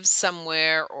you live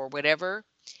somewhere or whatever,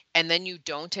 and then you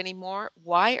don't anymore,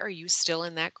 why are you still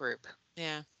in that group?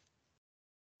 Yeah.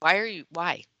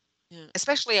 Why? Yeah.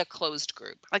 Especially a closed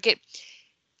group. Like it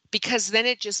because then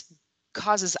it just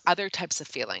causes other types of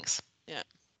feelings. Yeah. Yeah.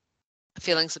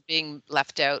 Feelings of being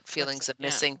left out, That's feelings of yeah.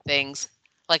 missing things.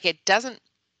 Like it doesn't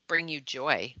bring you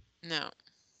joy,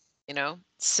 No.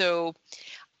 So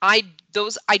I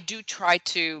do try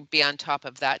to be on top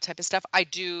of that type of stuff. I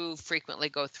do frequently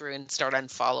go through and start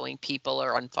unfollowing people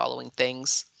or unfollowing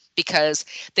things because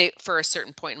they for a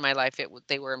certain point in my life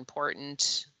they were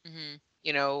important,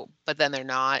 Mhm. but then they're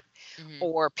not. Mhm.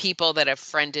 Or people that have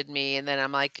friended me and then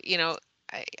I'm like,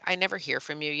 I never hear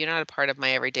from you. You're not a part of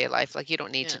my everyday life. Like you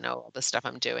don't need Yeah. to know all the stuff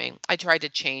I'm doing. I tried to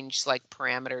change like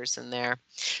parameters in there.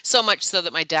 So much so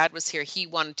that my dad was here. He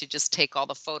wanted to just take all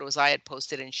the photos I had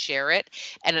posted and share it.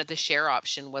 And the share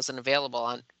option wasn't available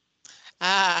on.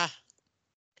 Ah.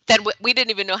 then we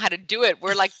didn't even know how to do it.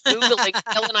 We're like Googling.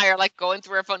 Phil and I are like going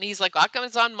through our phone. He's like, "How come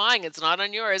it's on mine? It's not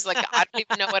on yours." Like, I don't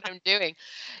even know what I'm doing,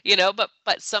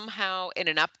 But somehow in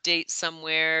an update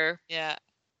somewhere, Yeah.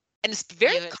 and it's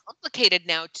very You had, complicated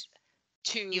now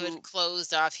you had to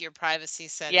closed off your privacy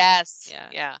settings. Yes, Yeah.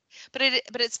 yeah. But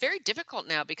it's very difficult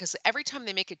now because every time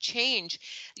they make a change,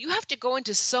 you have to go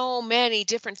into so many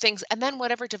different things and then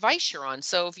whatever device you're on.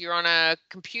 So if you're on a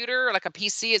computer, like a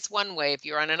PC, it's one way. If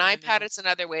you're on an Oh, I iPad, know. it's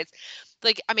another way. It's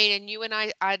like, I mean, and you and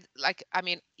I like, I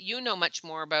mean, you know much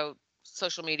more about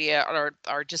social media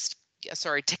or just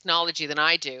sorry, technology than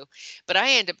I do. But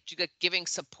I end up giving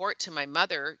support to my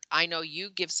mother. I know you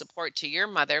give support to your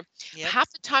mother. Yep.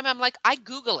 Half the time I'm like, I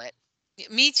Google it.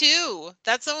 Me too.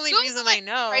 That's the only reason Google I it,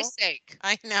 for know. Christ's sake.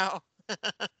 I know.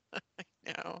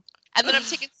 No. And then I'm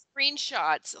taking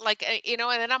screenshots, like, and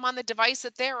then I'm on the device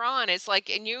that they're on. It's like,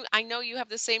 and I know you have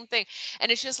the same thing.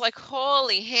 And it's just like,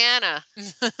 holy Hannah.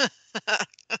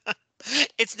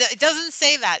 It doesn't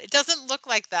say that. It doesn't look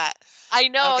like that. I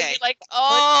know. You're Okay. like,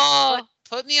 Put put oh,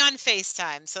 put me on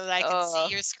FaceTime so that I can see oh.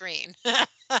 your screen.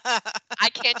 I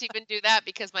can't even do that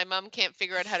because my mom can't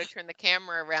figure out how to turn the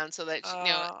camera around so that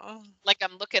Oh. like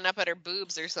I'm looking up at her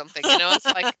boobs or something.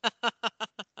 It's like,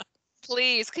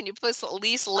 please, can you please at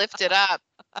least lift it up?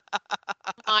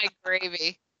 My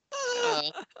gravy.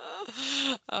 Oh,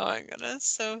 Oh my goodness,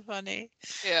 so funny.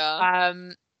 yeah.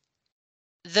 Um,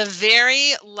 the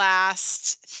very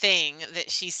last thing that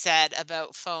she said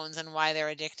about phones and why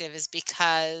they're addictive is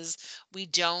because we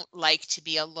don't like to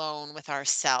be alone with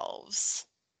ourselves.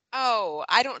 Oh,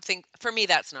 I don't think, for me,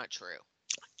 that's not true.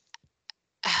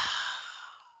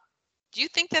 Do you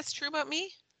think that's true about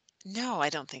me? No, I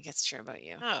don't think it's true about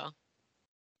you. Oh.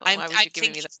 Well, I'm why would I you give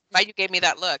think me that? Why you gave me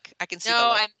that look? I can see the no,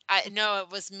 look. I no, it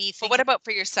was me But what thinking about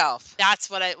for yourself? that's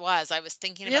what it was. I was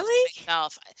thinking about Really?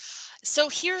 myself. So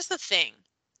here's the thing.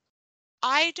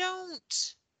 I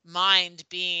don't mind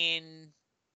being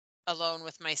alone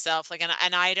with myself, like,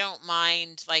 and I don't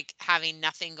mind like having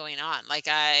nothing going on.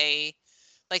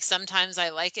 Like sometimes I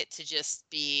like it to just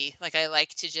be like I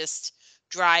like to just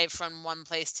drive from one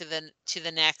place to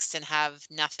the next and have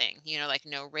nothing, like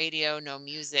no radio, no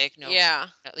music, no Yeah.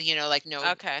 like no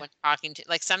Okay. one talking to,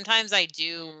 like sometimes I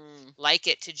do Mm. like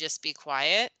it to just be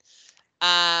quiet.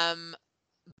 Um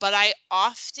but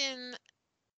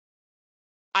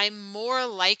I'm more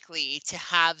likely to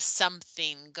have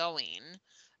something going,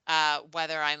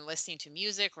 whether I'm listening to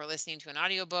music or listening to an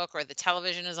audiobook or the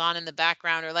television is on in the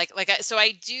background or so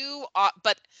I do,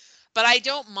 but I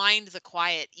don't mind the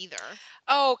quiet either.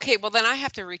 Oh, okay. Well, then I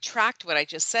have to retract what I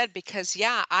just said because,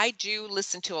 yeah, I do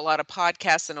listen to a lot of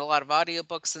podcasts and a lot of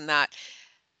audiobooks and that.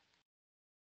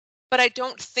 But I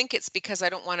don't think it's because I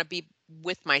don't want to be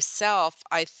with myself.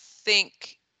 I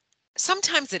think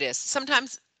sometimes it is.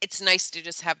 Sometimes it's nice to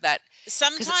just have that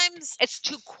because Sometimes, it's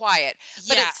too quiet,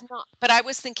 but yeah. it's not. But I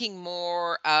was thinking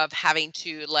more of having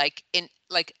to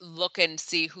look and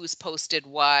see who's posted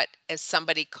what, as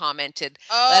somebody commented.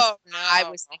 That's Oh what I no.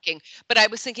 was thinking. But I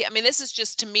was thinking, I mean, this is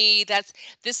just to me, that's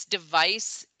this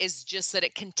device is just that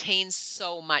it contains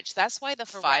so much. That's why the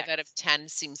 5 out of Correct. 10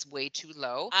 seems way too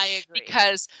low I agree.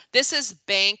 because this is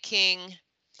banking.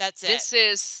 That's it. This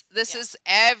Yeah. is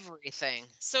Yeah. everything.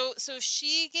 So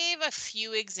she gave a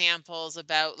few examples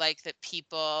about like that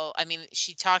people, I mean,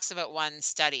 she talks about one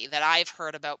study that I've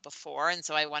heard about before, and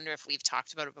so I wonder if we've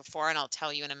talked about it before, and I'll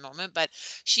tell you in a moment, but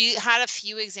she had a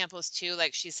few examples too,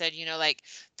 like she said,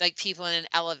 like people in an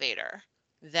elevator,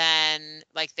 then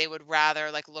like they would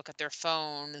rather like look at their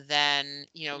phone than,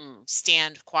 Mm.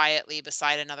 stand quietly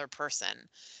beside another person.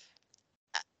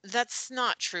 That's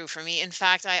not true for me. In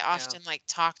fact, I Yeah. often like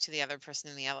talk to the other person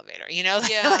in the elevator.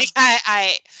 Yeah. Like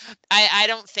I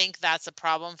don't think that's a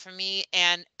problem for me.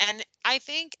 And I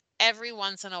think every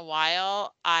once in a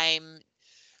while I'm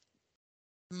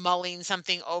mulling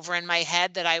something over in my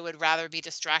head that I would rather be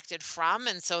distracted from,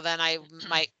 and so then I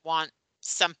might want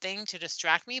something to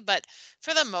distract me, but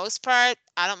for the most part,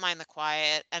 I don't mind the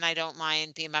quiet and I don't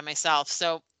mind being by myself.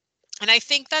 So, and I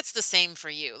think that's the same for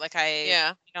you. Like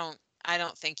Yeah. don't I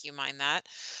don't think you mind that.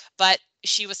 But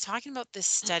she was talking about this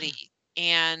study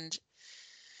and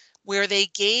where they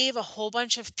gave a whole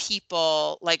bunch of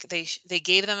people like they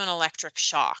gave them an electric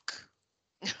shock.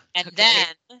 And Okay.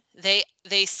 then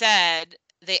they said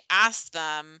they asked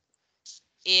them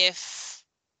if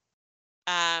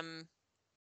um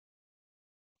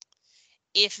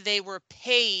if they were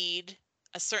paid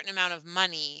a certain amount of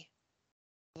money,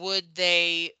 would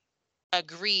they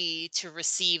agree to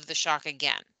receive the shock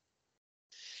again?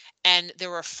 And there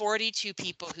were 42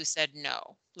 people who said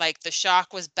no. Like the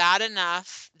shock was bad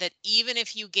enough that even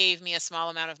if you gave me a small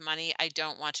amount of money, I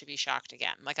don't want to be shocked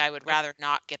again. Like I would rather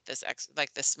not get this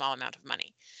this small amount of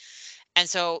money. And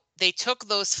so they took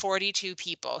those 42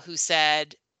 people who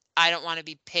said, I don't want to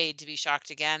be paid to be shocked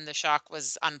again. The shock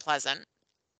was unpleasant.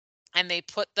 And they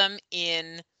put them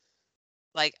in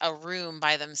like a room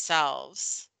by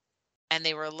themselves. And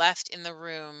they were left in the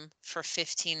room for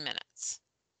 15 minutes.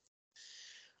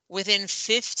 Within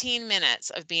 15 minutes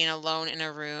of being alone in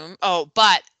a room,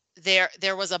 but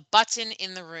there was a button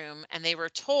in the room, and they were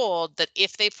told that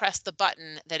if they pressed the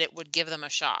button, that it would give them a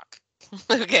shock.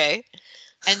 Okay.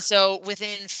 And so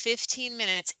within 15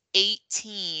 minutes,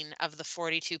 18 of the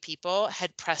 42 people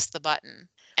had pressed the button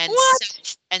and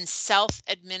What?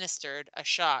 self-administered a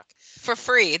shock For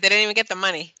free. They didn't even get the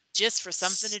money. just for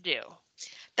something to do.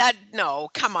 No,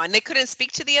 come on. They couldn't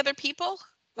speak to the other people?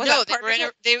 Was No, that they part were of in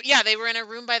it? they were in a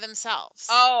room by themselves.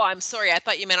 Oh, I'm sorry. I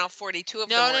thought you meant all 42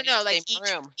 of them No, were no, in the no. Like same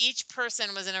room. each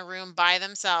person was in a room by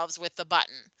themselves with the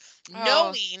button,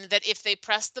 Oh, knowing that if they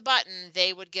pressed the button,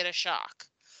 they would get a shock.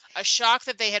 A shock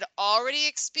that they had already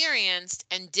experienced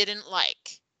and didn't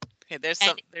like.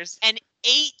 okay. And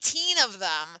 18 of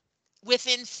them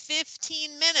within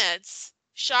 15 minutes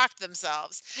shocked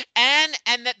themselves. And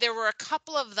that there were a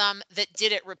couple of them that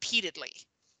did it repeatedly.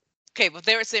 Okay, well,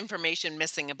 there's information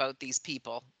missing about these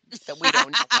people that we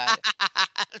don't know about.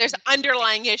 There's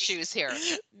underlying issues here.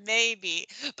 Maybe.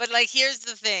 But like here's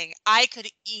the thing. I could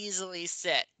easily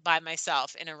sit by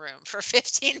myself in a room for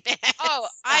 15 minutes. Oh,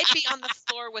 I'd be on the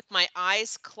floor with my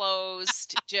eyes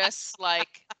closed, just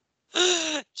like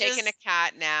taking a Just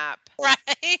cat nap.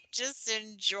 right. Just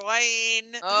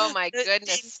enjoying Oh my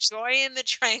goodness. enjoying the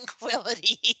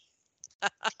tranquility.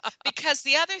 Because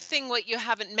the other thing what you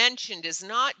haven't mentioned is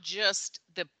not just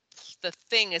the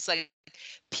thing is like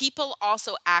people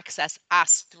also access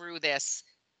us through this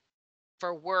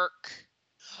for work.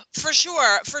 For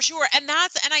sure, for sure. And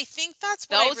I think that's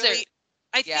what Those I are really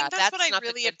I yeah, think that's what that's I not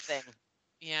the really good thing.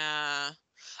 yeah.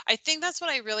 I think that's what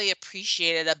I really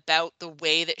appreciated about the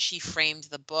way that she framed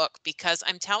the book, because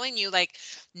I'm telling you, like,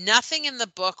 nothing in the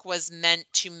book was meant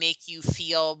to make you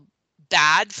feel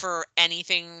bad for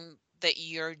anything that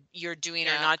you're doing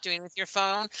or Yeah. not doing with your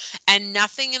phone, and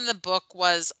nothing in the book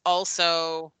was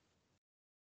also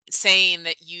saying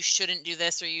that you shouldn't do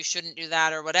this or you shouldn't do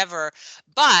that or whatever.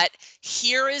 But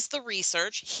here is the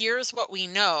research. Here's what we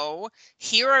know.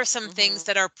 Here are some things Mhm.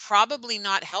 that are probably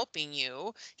not helping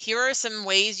you. Here are some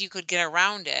ways you could get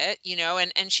around it,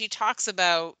 and she talks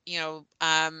about,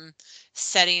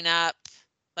 setting up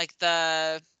like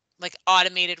the like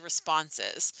automated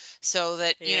responses so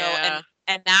that, Yeah.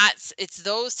 and it's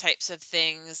those types of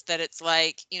things that it's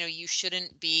like, you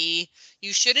shouldn't be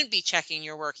checking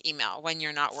your work email when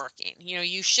you're not working.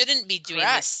 You shouldn't be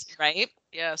doing this, Correct. right?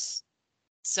 Yes.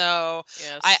 So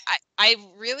I Yes. I, I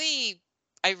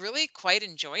really quite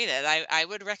enjoyed it. I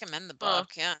would recommend the Huh.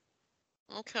 book. Yeah.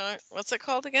 Okay. What's it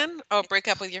called again? Oh, Break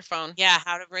Up with Your Phone. Yeah,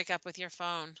 How to Break Up with Your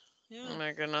Phone. Oh Yeah.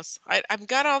 my goodness. I've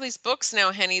got all these books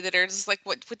now, Henny, that are just like,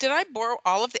 what did I borrow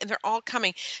all of them? And they're all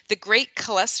coming. The Great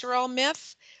Cholesterol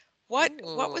Myth. What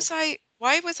Ooh, was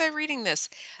why was I reading this?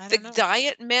 I The don't know.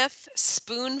 Diet Myth,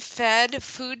 Spoon-Fed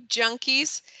Food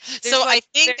Junkies. So I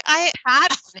think There's a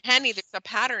pattern, Henny, there's a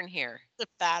pattern here. the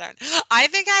pattern. I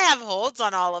think I have holds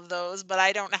on all of those, but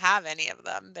I don't have any of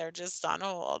them. They're just on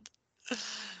hold.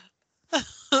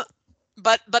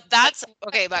 But that's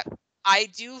okay, but I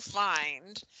do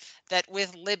find that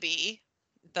with Libby,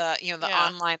 the Yeah.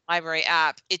 online library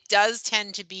app, it does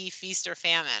tend to be feast or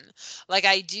famine. Like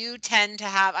I do tend to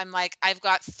have, I'm like, I've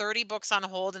got 30 books on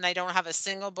hold and I don't have a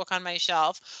single book on my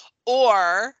shelf,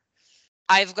 or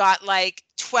I've got like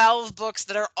 12 books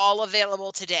that are all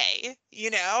available today,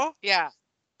 you know? Yeah.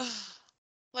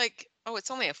 Like, oh,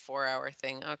 it's only a 4-hour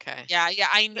thing. Okay. Yeah,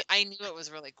 I knew it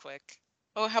was really quick.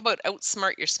 Oh, how about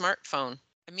outsmart your smartphone?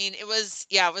 I mean, it was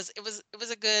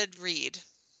a good read.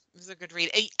 It was a good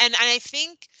read. And I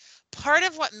think part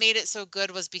of what made it so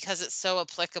good was because it's so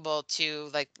applicable to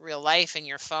like real life and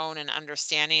your phone, and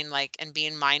understanding like and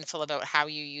being mindful about how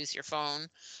you use your phone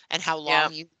and how Yeah.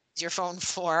 long you use your phone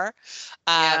for.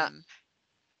 Yeah. Um,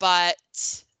 but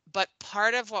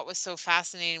part of what was so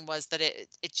fascinating was that it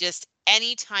just,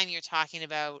 anytime you're talking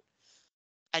about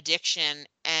addiction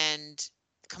and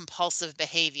compulsive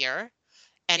behavior,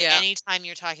 and Yeah. anytime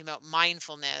you're talking about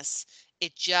mindfulness,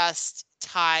 it just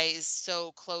ties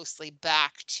so closely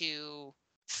back to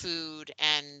food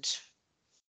and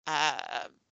uh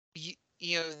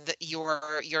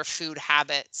your food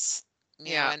habits,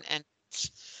 Yeah.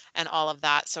 and all of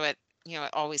that. So it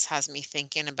always has me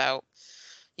thinking about,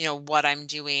 what I'm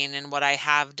doing and what I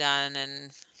have done,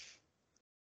 and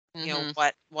Mhm.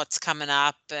 what's coming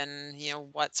up, and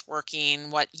what's working,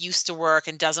 what used to work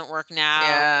and doesn't work now,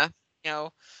 Yeah. you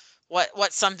know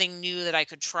what's something new that I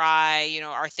could try,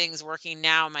 are things working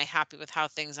now, am I happy with how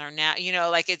things are now,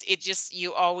 like it just,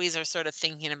 you always are sort of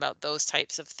thinking about those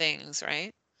types of things,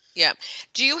 right? Yeah.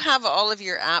 Do you have all of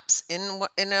your apps in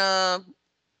a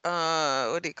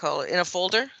what do you call it? In a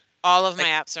folder? All of my Like,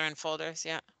 apps are in folders,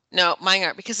 yeah. no, mine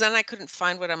aren't, because then I couldn't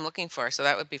find what I'm looking for, so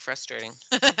that would be frustrating.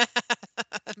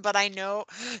 But I know,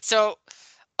 so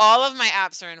all of my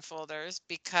apps are in folders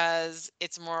because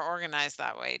it's more organized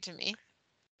that way to me.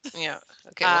 Yeah.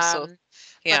 Okay, well, so Um,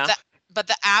 but yeah.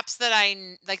 the apps that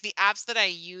like the apps that I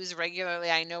use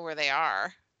regularly, I know where they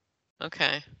are.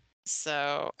 Okay.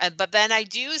 So, but then I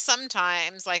do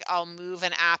sometimes, like, I'll move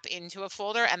an app into a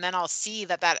folder and then I'll see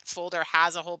that that folder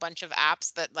has a whole bunch of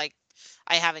apps that, like,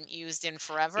 I haven't used in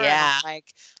forever. And I'm Yeah. like,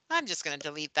 I'm just going to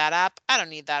delete that app. I don't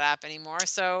need that app anymore.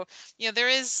 So, there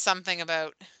is something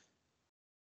about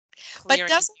But clearing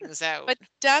doesn't things out. but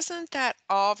doesn't that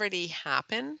already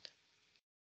happen?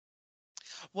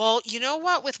 Well, you know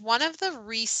what? With one of the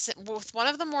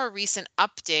more recent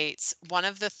updates, one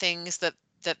of the things that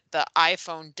the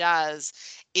iPhone does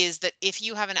is that if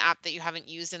you have an app that you haven't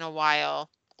used in a while,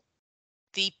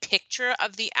 the picture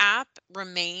of the app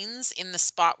remains in the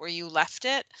spot where you left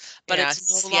it, but it's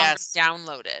no Yes, longer yes.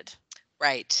 downloaded.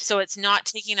 Right. So it's not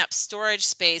taking up storage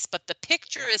space, but the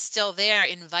picture is still there,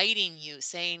 inviting you,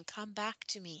 saying, "Come back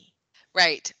to me."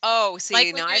 Right. Oh, Like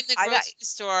see, when now you're in the I got grocery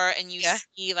store and you yeah,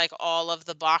 see, like, all of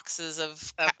the boxes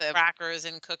of of the crackers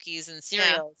and cookies and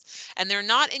yeah, cereals, and they're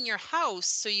not in your house,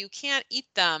 so you can't eat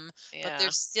them, but they're yeah.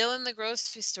 still in the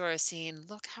grocery store saying,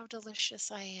 "Look how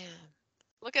delicious I am.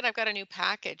 Look at, I've got a new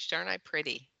package. Aren't I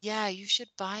pretty? Yeah, you should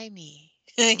buy me.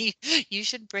 You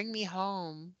should bring me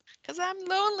home." Because I'm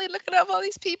lonely. Look at all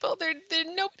these people. They're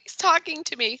nobody's talking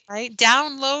to me. Right?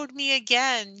 Download me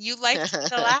again. You liked me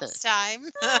the last time.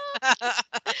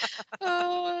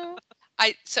 Oh.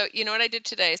 So you know what I did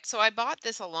today? So I bought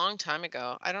this a long time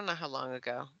ago. I don't know how long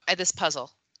ago. I had this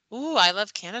puzzle. Ooh, I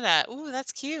love Canada. Ooh,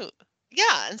 that's cute.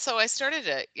 Yeah, and so I started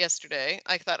it yesterday.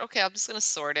 I thought, okay, I'm just going to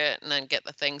sort it and then get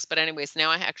the things. But anyways,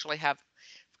 now I actually have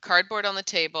cardboard on the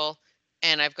table,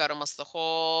 and I've got almost the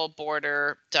whole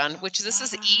border done, Oh, which this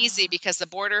is easy wow. because the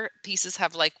border pieces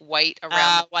have like white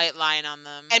around them. White line on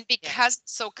them. And Yeah, because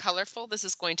it's so colorful, this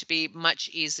is going to be much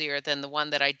easier than the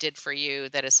one that I did for you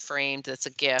that is framed, that's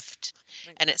a gift,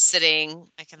 like and it's this. sitting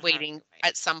I can waiting hardly wait.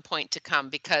 at some point to come,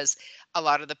 because a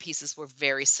lot of the pieces were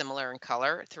very similar in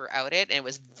color throughout it, and it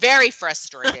was very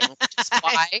frustrating, which is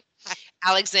why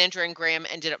Alexandra and Graham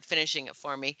ended up finishing it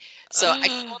for me. So I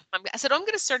told them, I said, "Oh, I'm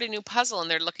going to start a new puzzle," and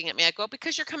they're looking at me. I go,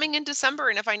 "Because you're coming in December,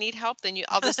 and if I need help, then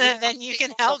I'll just leave it on Then you the can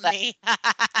table till help then. me.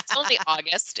 It's only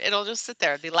August. It'll just sit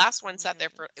there." The last one sat there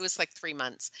for, it was Nice. like 3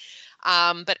 months.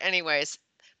 But anyways,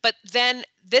 but then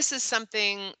this is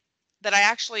something that I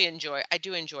actually enjoy. I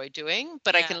do enjoy doing,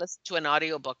 but I Yeah. can listen to an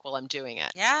audiobook while I'm doing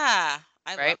it. Yeah,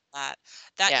 I Right? love that.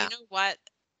 That, you Yeah. know what?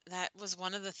 That was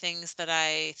one of the things that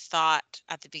I thought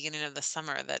at the beginning of the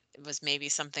summer that it was maybe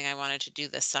something I wanted to do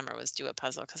this summer, was do a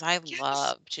puzzle, because I Yes.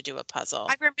 love to do a puzzle.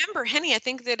 I remember, Henny, I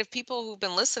think that if people who've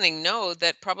been listening know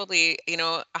that probably,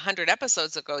 100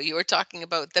 episodes ago, you were talking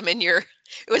about them in your,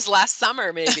 it was last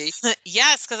summer, maybe.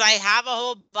 Yes, because I have a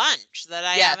whole bunch that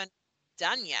I Yeah. haven't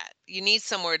done yet. You need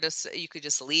somewhere you could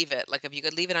just leave it. Like if you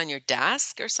could leave it on your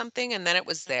desk or something and then it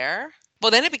was there. Well,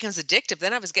 then it becomes addictive.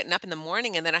 Then I was getting up in the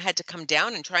morning and then I had to come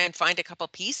down and try and find a couple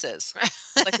pieces.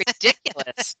 Like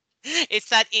ridiculous. It's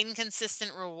that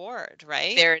inconsistent reward,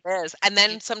 right? There it is. And You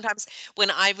then sometimes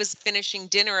when I was finishing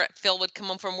dinner, Phil would come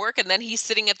home from work and then he's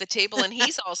sitting at the table and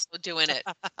he's also doing it.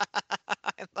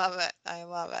 I love it. I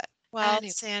love it. Well,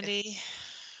 Anyway, Sandy,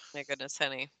 my goodness,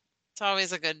 Henny. it's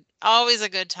always a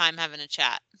good time having a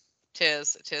chat.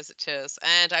 Tis, tis, tis.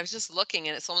 And I was just looking,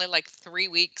 and it's only like 3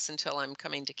 weeks until I'm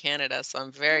coming to Canada, so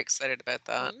I'm very excited about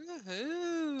that.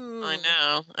 Woohoo.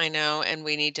 I know, and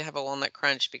we need to have a walnut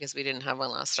crunch because we didn't have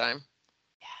one last time.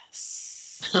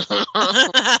 Yes.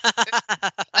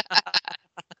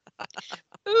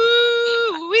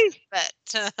 Ooh-wee. But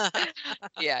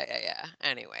Yeah, yeah, yeah.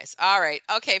 Anyways, all right.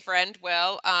 Okay, friend.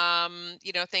 Well,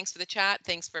 thanks for the chat.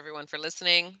 Thanks for everyone for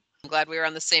listening. I'm glad we were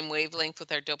on the same wavelength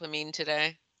with our dopamine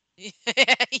today.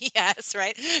 yes,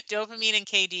 right? Dopamine and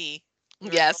KD.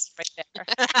 We were both Yes. right there.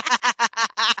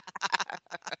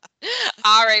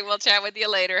 All right, we'll chat with you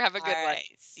later. Have a All good one. right.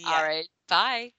 See All ya. right. Bye.